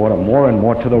end of the water more and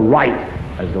more to the right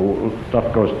as the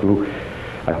stuff goes through.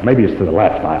 Maybe it's to the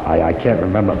left, I can't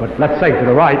remember, but let's say to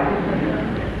the right,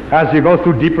 as you go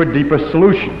through deeper and deeper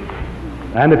solution.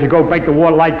 And if you make the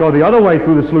water light go the other way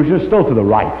through the solution, it's still to the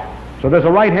right. So there's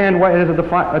a right-hand way, there's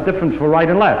a difference for right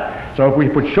and left. So if we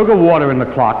put sugar water in the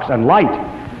clocks and light,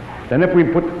 then if we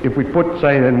put,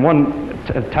 say, in one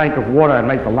tank of water and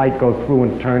make the light go through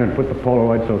and turn and put the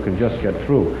Polaroid so it can just get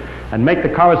through, and make the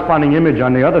corresponding image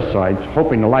on the other side,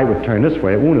 hoping the light would turn this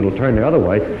way, it won't, it'll turn the other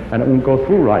way, and it won't go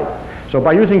through right. So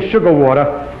by using sugar water,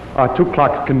 our two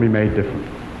clocks can be made different.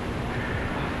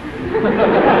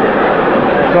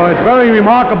 So it's a very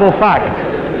remarkable fact.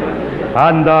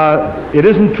 And it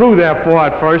isn't true, therefore,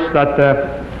 at first, that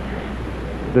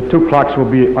the two clocks will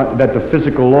be, that the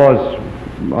physical laws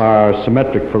are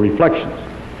symmetric for reflections.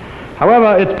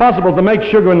 However, it's possible to make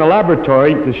sugar in the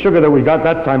laboratory. The sugar that we got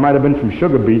that time might have been from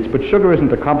sugar beets, but sugar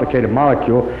isn't a complicated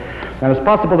molecule. And it's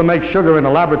possible to make sugar in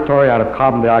a laboratory out of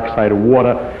carbon dioxide or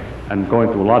water, and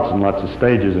going through lots and lots of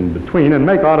stages in between, and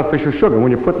make artificial sugar.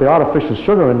 When you put the artificial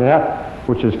sugar in there,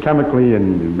 which is chemically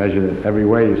and measured every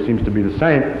way, it seems to be the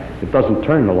same, it doesn't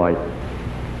turn the light.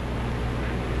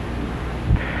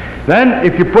 Then,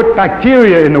 if you put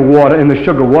bacteria in the water, in the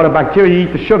sugar water, bacteria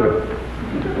eat the sugar.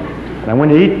 And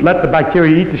when you let the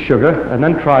bacteria eat the sugar, and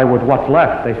then try with what's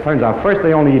left, it turns out, first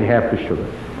they only eat half the sugar.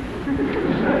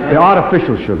 The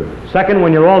artificial sugar. Second,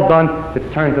 when you're all done,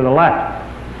 it turns to the left,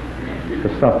 the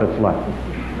stuff that's left.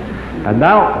 And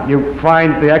now you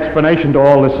find the explanation to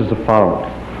all this is the following.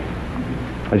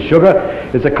 A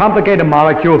sugar is a complicated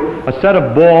molecule, a set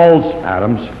of balls,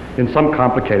 atoms, in some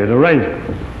complicated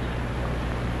arrangement.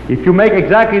 If you make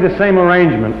exactly the same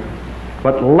arrangement,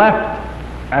 but left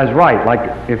as right,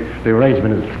 like if the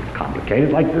arrangement is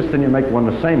complicated like this, then you make one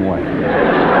the same way.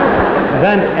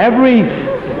 Then every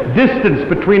distance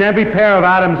between every pair of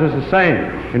atoms is the same,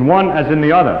 in one as in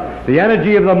the other. The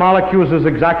energy of the molecules is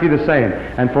exactly the same.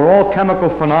 And for all chemical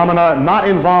phenomena not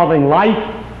involving life,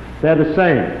 they're the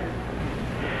same.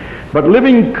 But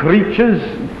living creatures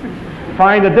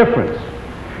find a difference.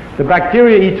 The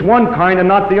bacteria eats one kind and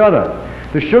not the other.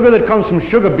 The sugar that comes from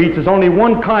sugar beets is only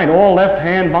one kind, all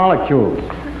left-hand molecules.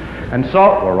 And so,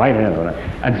 or right-hand,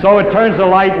 and so it turns the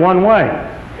light one way.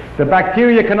 The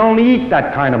bacteria can only eat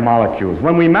that kind of molecules.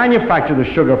 When we manufacture the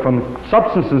sugar from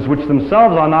substances which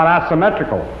themselves are not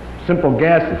asymmetrical, simple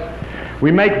gases,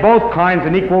 we make both kinds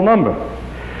in equal number.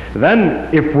 Then,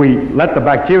 if we let the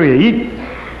bacteria eat,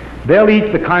 they'll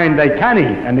eat the kind they can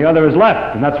eat, and the other is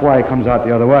left, and that's why it comes out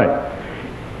the other way.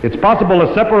 It's possible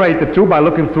to separate the two by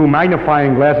looking through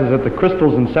magnifying glasses at the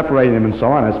crystals and separating them and so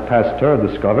on, as Pasteur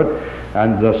discovered,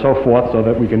 and so forth, so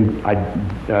that we can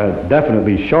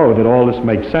definitely show that all this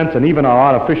makes sense, and even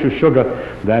our artificial sugar,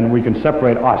 then we can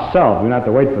separate ourselves. We don't have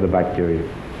to wait for the bacteria.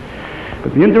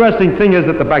 But the interesting thing is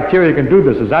that the bacteria can do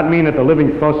this. Does that mean that the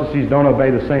living processes don't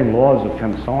obey the same laws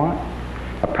and so on?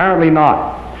 Apparently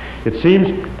not. It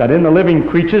seems that in the living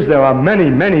creatures there are many,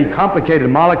 many complicated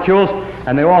molecules,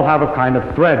 and they all have a kind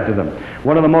of thread to them.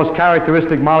 One of the most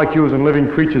characteristic molecules in living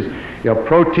creatures are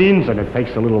proteins, and it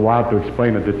takes a little while to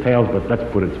explain the details, but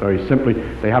let's put it very simply.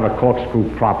 They have a corkscrew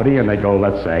property, and they go,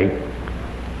 let's say,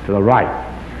 to the right.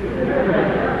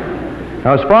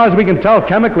 Now, as far as we can tell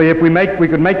chemically, if we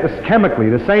could make this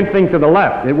chemically, the same thing to the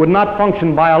left. It would not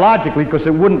function biologically because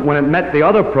it wouldn't, when it met the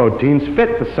other proteins,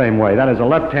 fit the same way. That is, a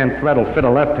left-hand thread will fit a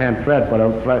left-hand thread, but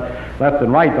left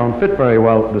and right don't fit very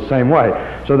well the same way.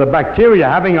 So the bacteria,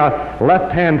 having a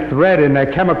left-hand thread in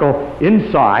their chemical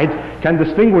insides, can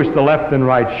distinguish the left and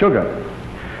right sugar.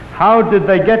 How did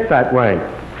they get that way?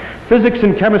 Physics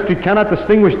and chemistry cannot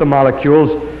distinguish the molecules.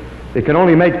 It can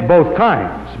only make both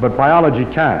kinds, but biology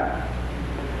can.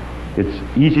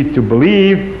 It's easy to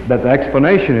believe that the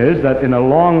explanation is that in a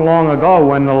long, long ago,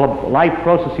 when the life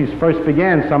processes first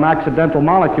began, some accidental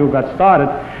molecule got started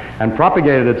and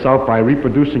propagated itself by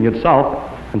reproducing itself,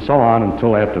 and so on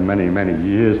until after many, many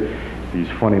years, these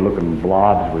funny-looking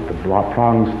blobs with the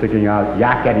prongs sticking out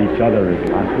yak at each other.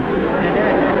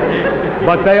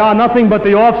 But they are nothing but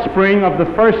the offspring of the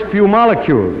first few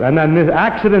molecules, and then the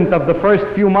accident of the first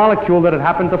few molecules that it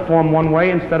happened to form one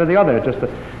way instead of the other.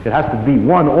 It has to be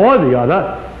one or the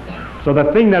other. So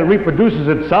the thing that reproduces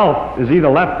itself is either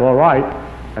left or right,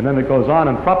 and then it goes on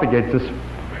and propagates this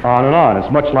on and on.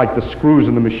 It's much like the screws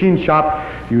in the machine shop.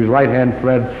 You use right-hand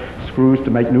thread screws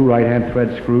to make new right-hand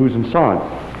thread screws and so on.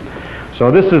 So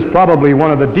this is probably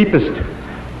one of the deepest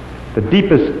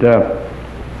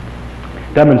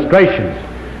demonstrations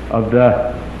of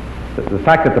the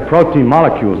fact that the protein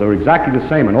molecules are exactly the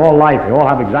same in all life. They all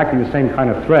have exactly the same kind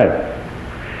of thread.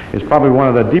 It's probably one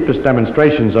of the deepest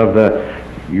demonstrations of the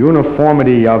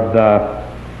uniformity of the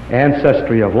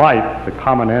ancestry of life, the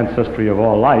common ancestry of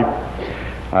all life,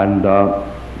 and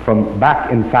from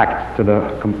back, in fact, to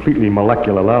the completely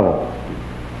molecular level.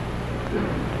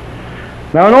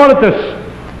 Now, in order to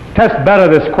test better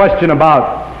this question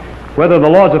about whether the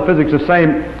laws of physics are the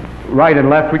same right and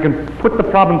left, we can put the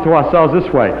problem to ourselves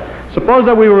this way. Suppose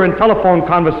that we were in telephone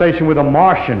conversation with a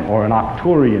Martian or an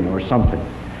Arcturian or something.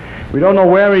 We don't know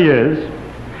where he is,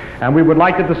 and we would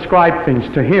like to describe things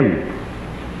to him.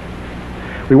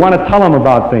 We want to tell him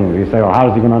about things. We say, oh, how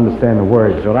is he going to understand the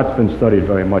words? So that's been studied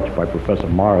very much by Professor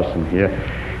Morrison here.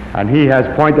 And he has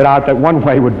pointed out that one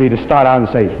way would be to start out and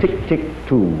say, tick, tick,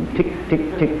 2, tick,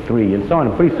 tick, tick, 3, and so on.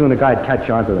 And pretty soon the guy would catch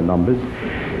on to the numbers.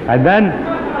 And then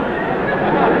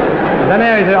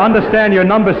as you understand your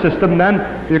number system, then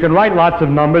you can write lots of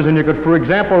numbers, and you could, for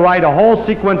example, write a whole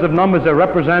sequence of numbers that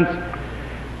represents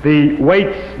the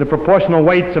weights, the proportional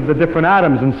weights of the different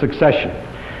atoms in succession.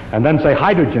 And then say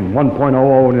hydrogen,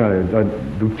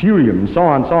 1.00, deuterium, and so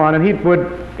on, and he would,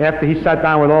 after he sat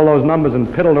down with all those numbers and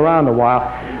piddled around a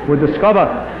while, would discover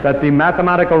that the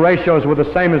mathematical ratios were the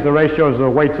same as the ratios of the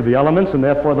weights of the elements, and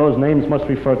therefore those names must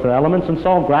refer to elements, and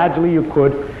so gradually you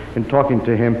could, in talking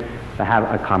to him, to have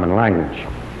a common language.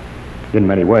 In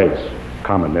many ways,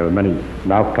 common. There are many.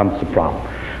 Now comes the problem.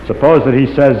 Suppose that he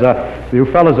says, you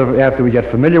fellas, after we get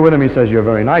familiar with him, he says, you're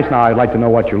very nice. Now I'd like to know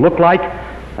what you look like.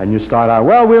 And you start out,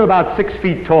 well, we're about 6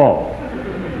 feet tall.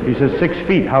 He says, 6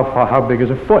 feet, how big is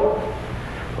a foot?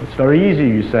 Well, it's very easy,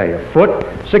 you say. A foot,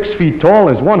 6 feet tall,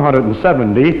 is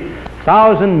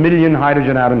 170,000 million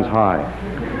hydrogen atoms high.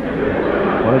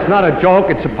 Well, it's not a joke,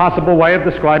 it's a possible way of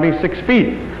describing 6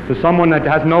 feet to someone that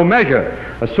has no measure,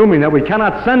 assuming that we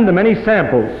cannot send them any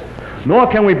samples, nor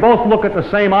can we both look at the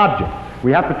same object.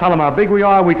 We have to tell them how big we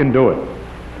are, we can do it.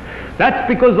 That's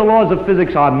because the laws of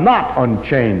physics are not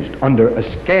unchanged under a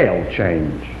scale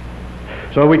change.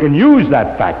 So we can use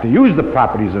that fact, to use the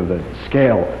properties of the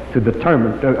scale to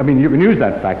determine, you can use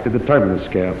that fact to determine the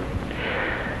scale.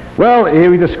 Well, here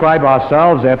we describe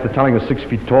ourselves after telling us 6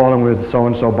 feet tall and we're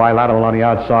so-and-so bilateral on the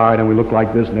outside and we look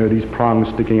like this and there are these prongs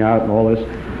sticking out and all this.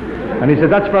 And he said,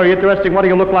 that's very interesting, what do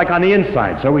you look like on the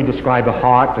inside? So we describe a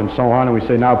heart and so on, and we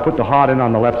say, now put the heart in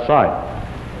on the left side.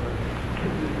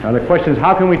 Now the question is,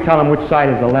 how can we tell them which side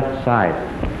is the left side?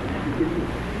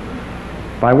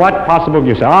 By what possible,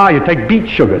 you say, you take beet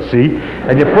sugar, see,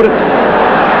 and you put it,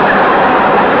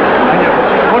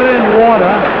 in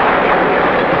water,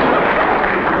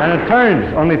 and it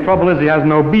turns. Only trouble is he has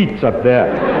no beets up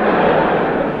there.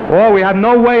 Or we have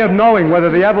no way of knowing whether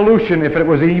the evolution, if it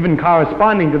was even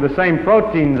corresponding to the same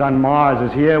proteins on Mars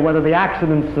as here, whether the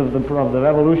accidents of the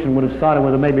evolution would have started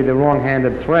with maybe the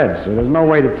wrong-handed threads. So there's no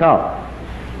way to tell.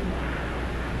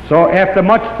 So after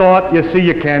much thought, you see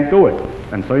you can't do it.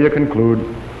 And so you conclude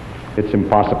it's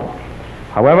impossible.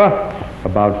 However,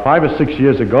 about 5 or 6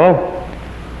 years ago,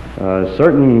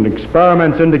 certain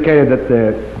experiments indicated that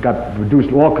they got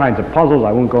reduced all kinds of puzzles.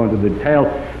 I won't go into the details.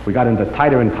 We got into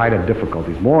tighter and tighter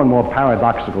difficulties, more and more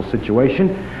paradoxical situation,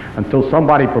 until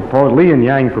somebody proposed, Li and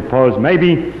Yang proposed,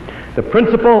 maybe the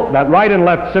principle that right and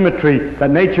left symmetry, that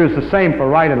nature is the same for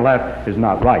right and left, is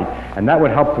not right. And that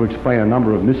would help to explain a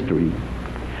number of mysteries.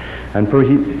 And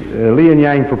Li and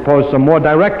Yang proposed some more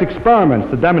direct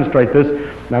experiments to demonstrate this,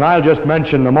 and I'll just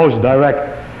mention the most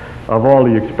direct of all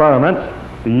the experiments.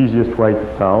 The easiest way to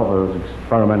tell was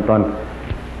experiment on,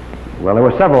 well, there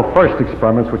were several first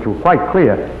experiments which were quite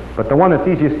clear, but the one that's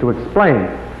easiest to explain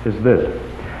is this.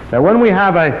 That when we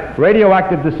have a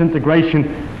radioactive disintegration,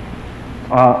 in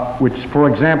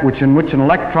which an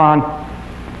electron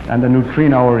and a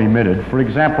neutrino are emitted, for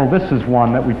example, this is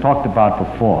one that we talked about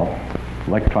before.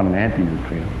 Electron and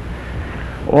antineutrino.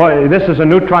 Or this is a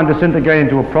neutron disintegrating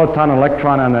into a proton, an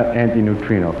electron, and an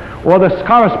antineutrino. Or the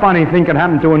corresponding thing can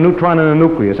happen to a neutron and a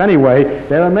nucleus. Anyway,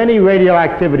 there are many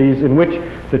radioactivities in which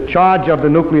the charge of the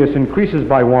nucleus increases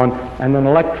by 1 and an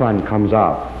electron comes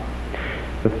out.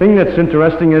 The thing that's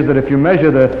interesting is that if you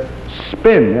measure the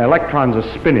spin, the electrons are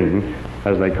spinning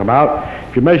as they come out.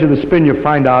 If you measure the spin, you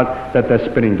find out that they're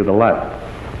spinning to the left.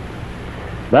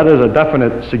 That is a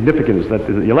definite significance, that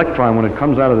the electron, when it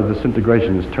comes out of the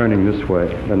disintegration, is turning this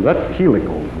way. And that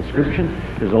helical description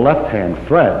is a left-hand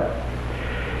thread.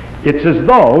 It's as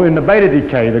though, in the beta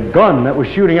decay, the gun that was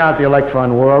shooting out the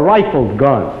electron were a rifled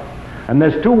gun. And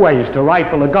there's two ways to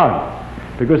rifle a gun,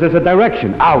 because there's a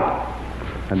direction, out.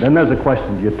 And then there's a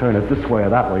question, do you turn it this way or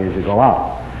that way as you go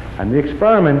out? And the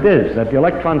experiment is that the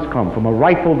electrons come from a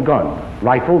rifled gun,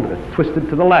 rifled, twisted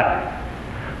to the left.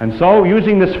 And so,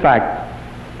 using this fact,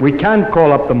 we can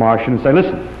call up the Martian and say,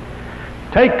 listen,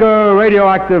 take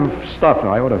radioactive stuff.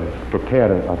 Now, I ought to have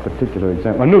prepared a particular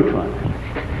example, a neutron.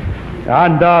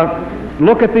 And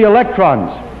look at the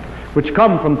electrons which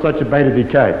come from such a beta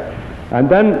decay. And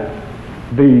then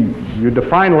you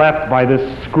define left by this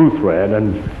screw thread,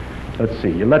 and let's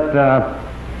see, you let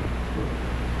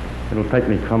It'll take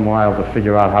me some while to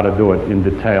figure out how to do it in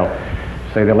detail.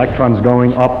 Say the electron's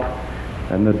going up,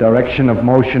 and the direction of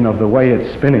motion of the way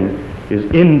it's spinning is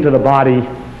into the body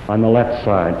on the left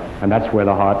side, and that's where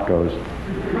the heart goes.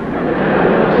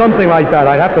 Something like that.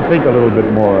 I'd have to think a little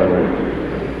bit more of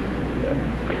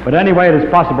it. But anyway, it is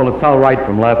possible to tell right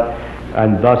from left,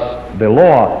 and thus the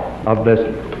law of this,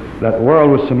 that the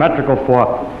world was symmetrical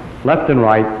for left and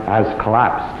right, has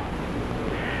collapsed.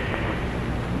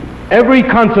 Every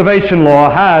conservation law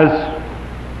has,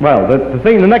 well,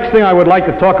 the next thing I would like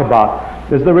to talk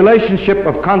about is the relationship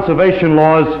of conservation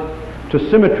laws to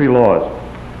symmetry laws.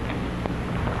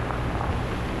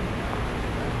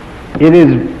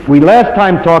 We last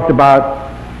time talked about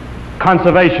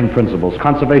conservation principles,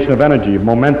 conservation of energy, of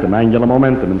momentum, angular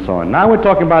momentum, and so on. Now we're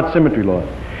talking about symmetry laws.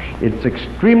 It's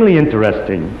extremely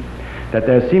interesting that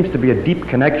there seems to be a deep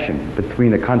connection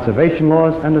between the conservation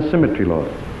laws and the symmetry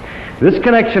laws. This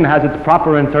connection has its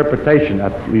proper interpretation,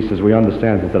 at least as we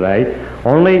understand it today,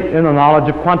 only in the knowledge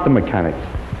of quantum mechanics.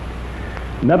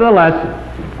 Nevertheless,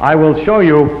 I will show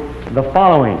you the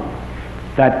following,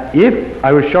 that if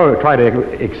I will try to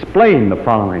explain the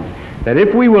following, that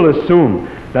if we will assume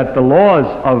that the laws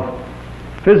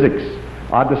of physics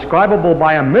are describable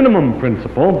by a minimum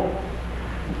principle,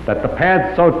 that the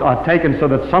paths are taken so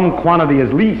that some quantity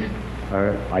is least,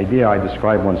 idea I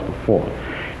described once before.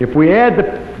 If we add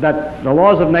that the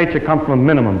laws of nature come from a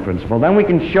minimum principle, then we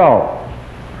can show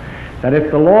that if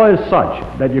the law is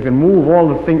such that you can move all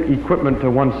the equipment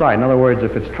to one side, in other words,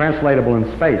 if it's translatable in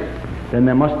space, then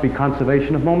there must be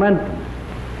conservation of momentum.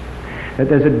 That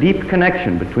there's a deep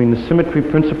connection between the symmetry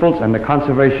principles and the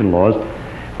conservation laws,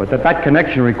 but that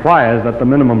connection requires that the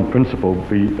minimum principle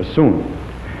be assumed.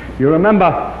 You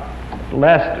remember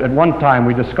at one time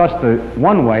we discussed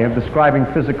one way of describing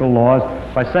physical laws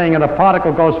by saying that a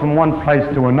particle goes from one place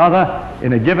to another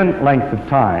in a given length of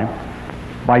time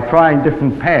by trying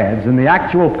different paths, and the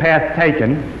actual path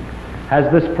taken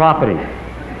has this property,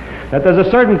 that there's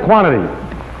a certain quantity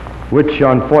which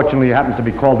unfortunately happens to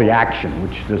be called the action,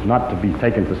 which is not to be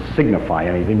taken to signify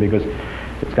anything because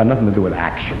it's got nothing to do with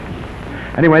action.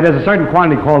 Anyway, there's a certain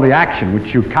quantity called the action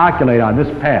which you calculate on this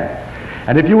path.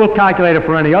 And if you will calculate it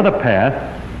for any other path,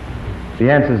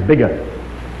 the answer is bigger.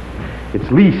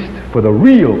 It's least for the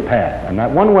real path. And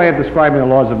that one way of describing the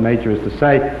laws of nature is to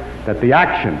say that the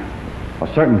action,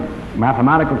 a certain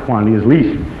mathematical quantity, is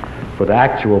least for the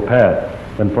actual path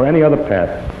than for any other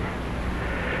path.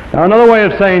 Now, another way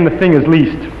of saying the thing is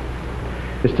least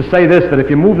is to say this, that if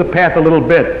you move the path a little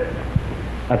bit,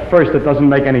 at first it doesn't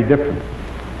make any difference.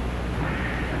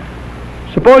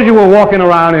 Suppose you were walking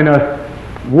around in a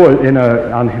wood,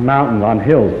 on mountains, on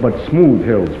hills, but smooth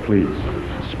hills, please.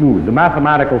 Smooth. The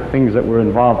mathematical things that were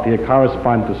involved here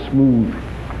correspond to smooth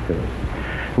hills.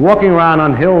 We're walking around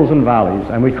on hills and valleys,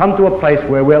 and we come to a place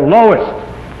where we're lowest.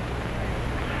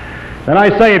 Then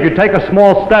I say, if you take a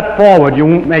small step forward, you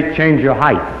won't change your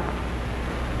height.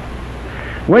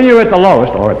 When you're at the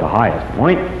lowest, or at the highest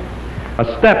point,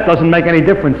 a step doesn't make any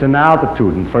difference in the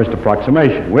altitude in first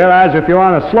approximation. Whereas if you're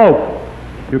on a slope,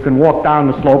 you can walk down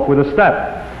the slope with a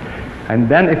step. And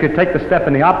then if you take the step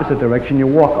in the opposite direction, you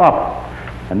walk up.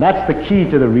 And that's the key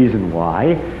to the reason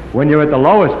why, when you're at the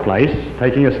lowest place,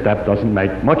 taking a step doesn't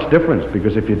make much difference,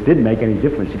 because if it did make any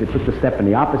difference, if you took the step in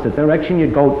the opposite direction,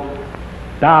 you'd go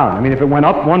down. I mean, if it went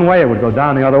up one way, it would go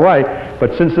down the other way.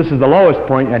 But since this is the lowest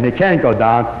point and you can't go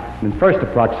down, in first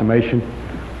approximation,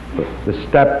 the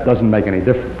step doesn't make any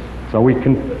difference. So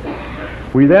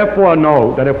we therefore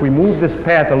know that if we move this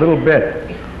path a little bit,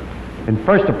 in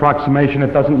first approximation, it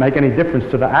doesn't make any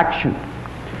difference to the action.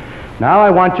 Now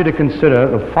I want you to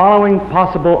consider the following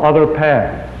possible other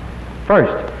paths.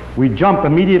 First, we jump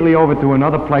immediately over to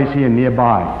another place here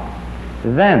nearby.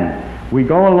 Then we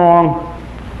go along.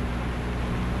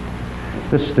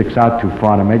 This sticks out too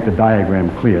far to make the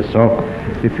diagram clear, so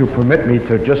if you permit me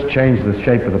to just change the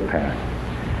shape of the path.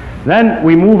 Then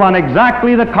we move on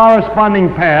exactly the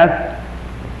corresponding path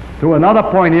to another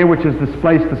point here, which is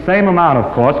displaced the same amount,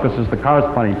 of course, because it's the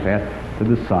corresponding path to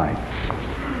this side.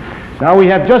 Now we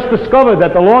have just discovered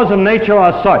that the laws of nature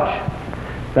are such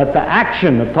that the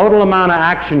action, the total amount of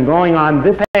action going on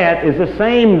this path is the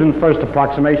same in first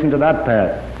approximation to that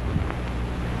path.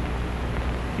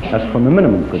 That's from the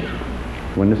minimum principle,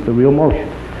 when it's the real motion.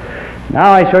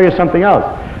 Now I show you something else,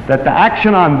 that the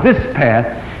action on this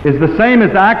path is the same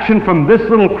as the action from this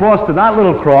little cross to that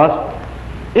little cross,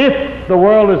 if the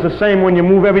world is the same when you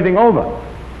move everything over,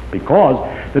 because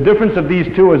the difference of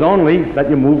these two is only that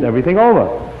you moved everything over.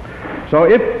 So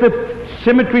if the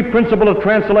symmetry principle of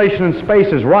translation in space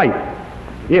is right,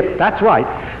 if that's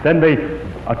right, then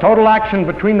a total action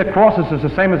between the crosses is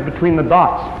the same as between the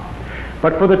dots.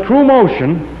 But for the true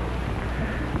motion,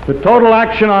 the total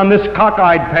action on this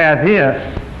cockeyed path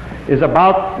here is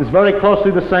very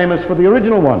closely the same as for the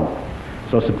original one.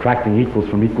 So subtracting equals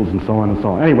from equals and so on and so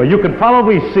on. Anyway, you can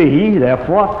probably see,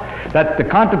 therefore, that the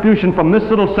contribution from this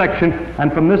little section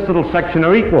and from this little section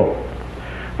are equal.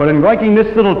 But in making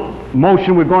this little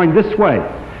motion, we're going this way,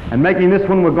 and making this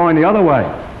one, we're going the other way.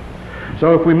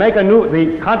 So if we make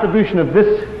the contribution of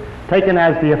this taken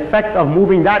as the effect of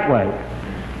moving that way,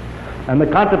 and the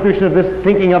contribution of this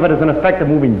thinking of it as an effect of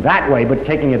moving that way, but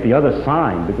taking it the other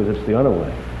sign because it's the other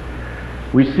way,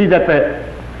 we see that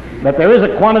there is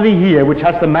a quantity here which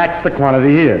has to match the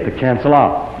quantity here to cancel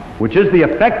out, which is the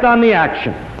effect on the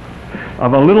action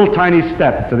of a little tiny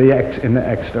step to the x in the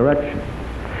x direction.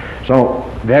 So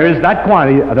there is that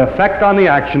quantity, the effect on the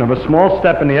action of a small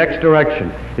step in the x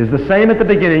direction is the same at the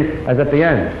beginning as at the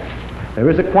end. There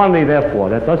is a quantity, therefore,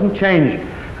 that doesn't change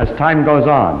as time goes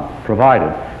on,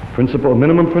 provided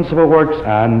minimum principle works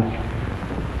and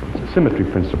symmetry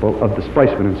principle of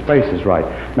displacement in space is right.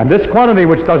 Now this quantity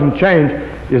which doesn't change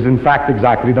is in fact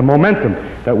exactly the momentum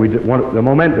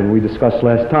we discussed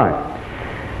last time.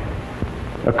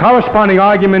 A corresponding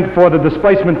argument for the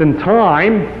displacement in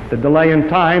time, the delay in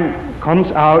time, comes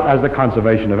out as the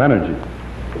conservation of energy.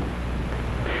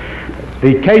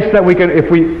 The case that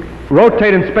if we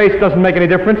rotate in space doesn't make any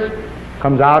difference,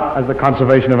 comes out as the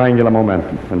conservation of angular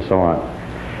momentum, and so on.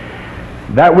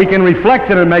 That we can reflect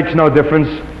and it makes no difference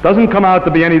doesn't come out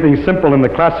to be anything simple in the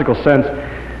classical sense,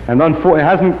 and it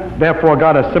hasn't therefore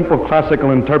got a simple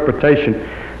classical interpretation,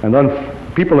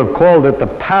 and people have called it the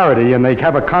parity, and they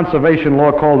have a conservation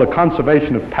law called the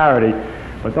conservation of parity,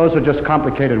 but those are just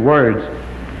complicated words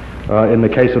in the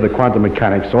case of the quantum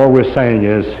mechanics. So all we're saying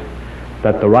is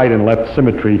that the right and left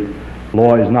symmetry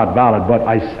law is not valid, but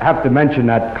I have to mention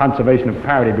that conservation of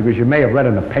parity because you may have read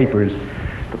in the papers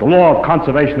that the law of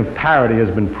conservation of parity has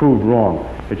been proved wrong.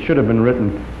 It should have been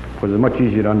written because it's much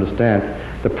easier to understand.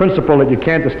 The principle that you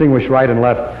can't distinguish right and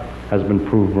left has been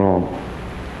proved wrong.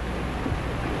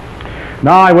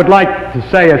 Now I would like to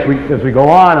say as we go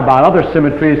on about other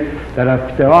symmetries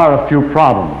that there are a few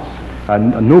problems,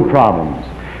 new problems.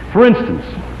 For instance,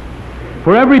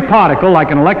 for every particle,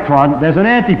 like an electron, there's an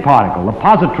antiparticle, a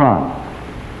positron.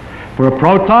 For a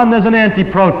proton, there's an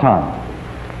antiproton.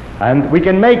 And we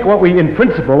can make in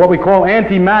principle, what we call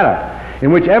antimatter,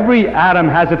 in which every atom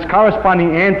has its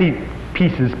corresponding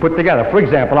anti-pieces put together. For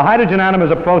example, a hydrogen atom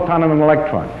is a proton and an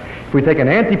electron. If we take an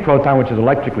antiproton, which is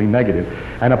electrically negative,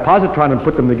 and a positron and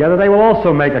put them together, they will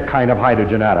also make a kind of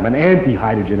hydrogen atom, an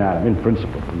anti-hydrogen atom in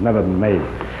principle. It's never been made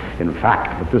in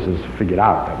fact, but this is figured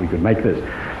out that we could make this.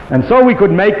 And so we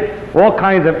could make all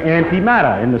kinds of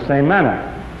antimatter in the same manner.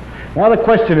 Now the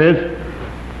question is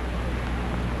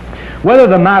whether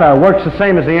the matter works the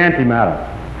same as the antimatter.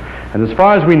 And as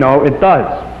far as we know, it does.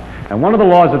 And one of the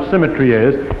laws of symmetry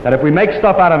is that if we make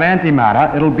stuff out of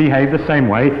antimatter, it'll behave the same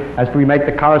way as we make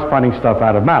the corresponding stuff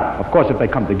out of matter. Of course, if they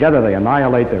come together, they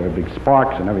annihilate, there are big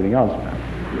sparks and everything else.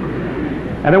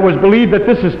 And it was believed that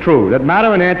this is true, that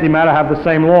matter and antimatter have the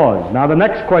same laws. Now the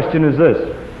next question is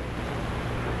this.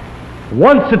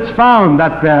 Once it's found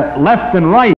that the left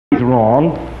and right is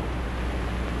wrong,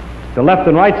 the left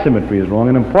and right symmetry is wrong,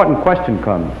 an important question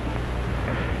comes.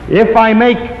 If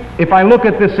I look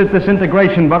at this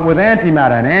integration but with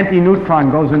antimatter, an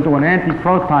anti-neutron goes into an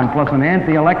anti-proton plus an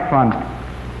anti-electron,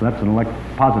 so that's an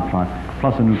positron,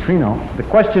 plus a neutrino, the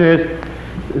question is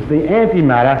the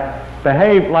antimatter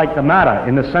behave like the matter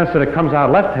in the sense that it comes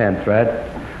out left-hand thread,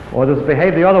 or does it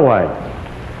behave the other way?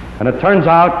 And it turns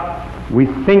out, we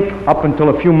think up until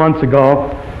a few months ago,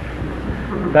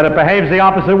 that it behaves the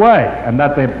opposite way, and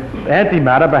that the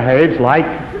antimatter behaves like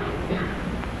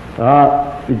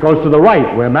it goes to the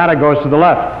right, where matter goes to the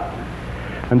left.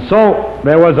 And so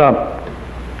there was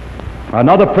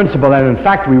another principle that in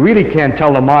fact we really can't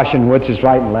tell the Martian which is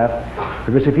right and left,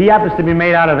 because if he happens to be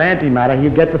made out of antimatter,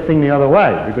 he'll get the thing the other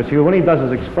way, because when he does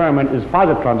his experiment, his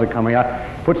positrons are coming out,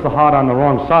 puts the heart on the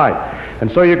wrong side.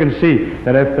 And so you can see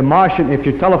that if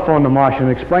you telephone the Martian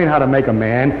and explain how to make a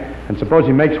man, and suppose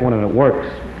he makes one and it works.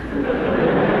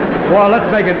 Well, let's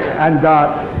make it, and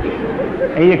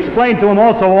he explained to him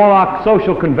also all our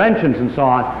social conventions and so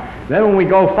on. Then when we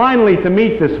go finally to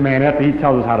meet this man, after he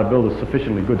tells us how to build a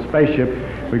sufficiently good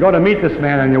spaceship, we go to meet this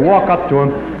man and you walk up to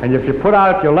him, and if you put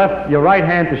out your right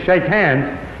hand to shake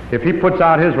hands, if he puts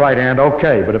out his right hand,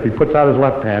 okay, but if he puts out his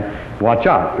left hand, watch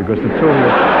out, because the two of you...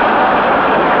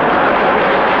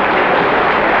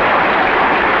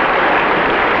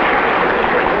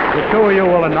 the two of you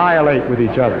will annihilate with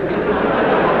each other.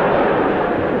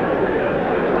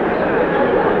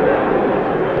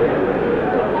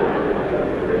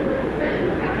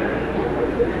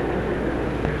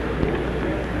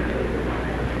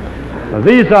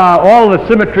 These are all the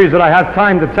symmetries that I have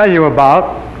time to tell you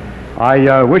about.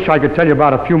 I wish I could tell you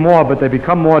about a few more, but they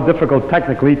become more difficult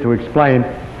technically to explain.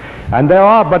 And there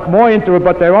are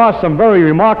there are some very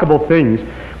remarkable things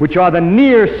which are the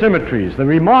near symmetries. The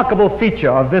remarkable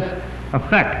feature of this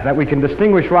effect that we can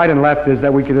distinguish right and left is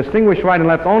that we can distinguish right and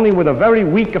left only with a very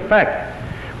weak effect,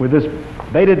 with this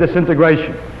beta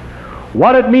disintegration.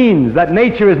 What it means that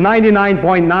nature is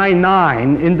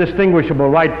 99.99 indistinguishable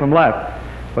right from left,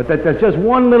 but that there's just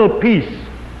one little piece,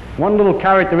 one little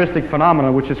characteristic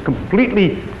phenomenon which is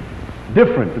completely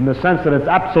different in the sense that it's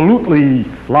absolutely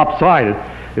lopsided,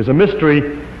 is a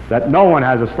mystery that no one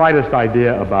has the slightest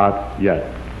idea about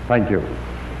yet. Thank you.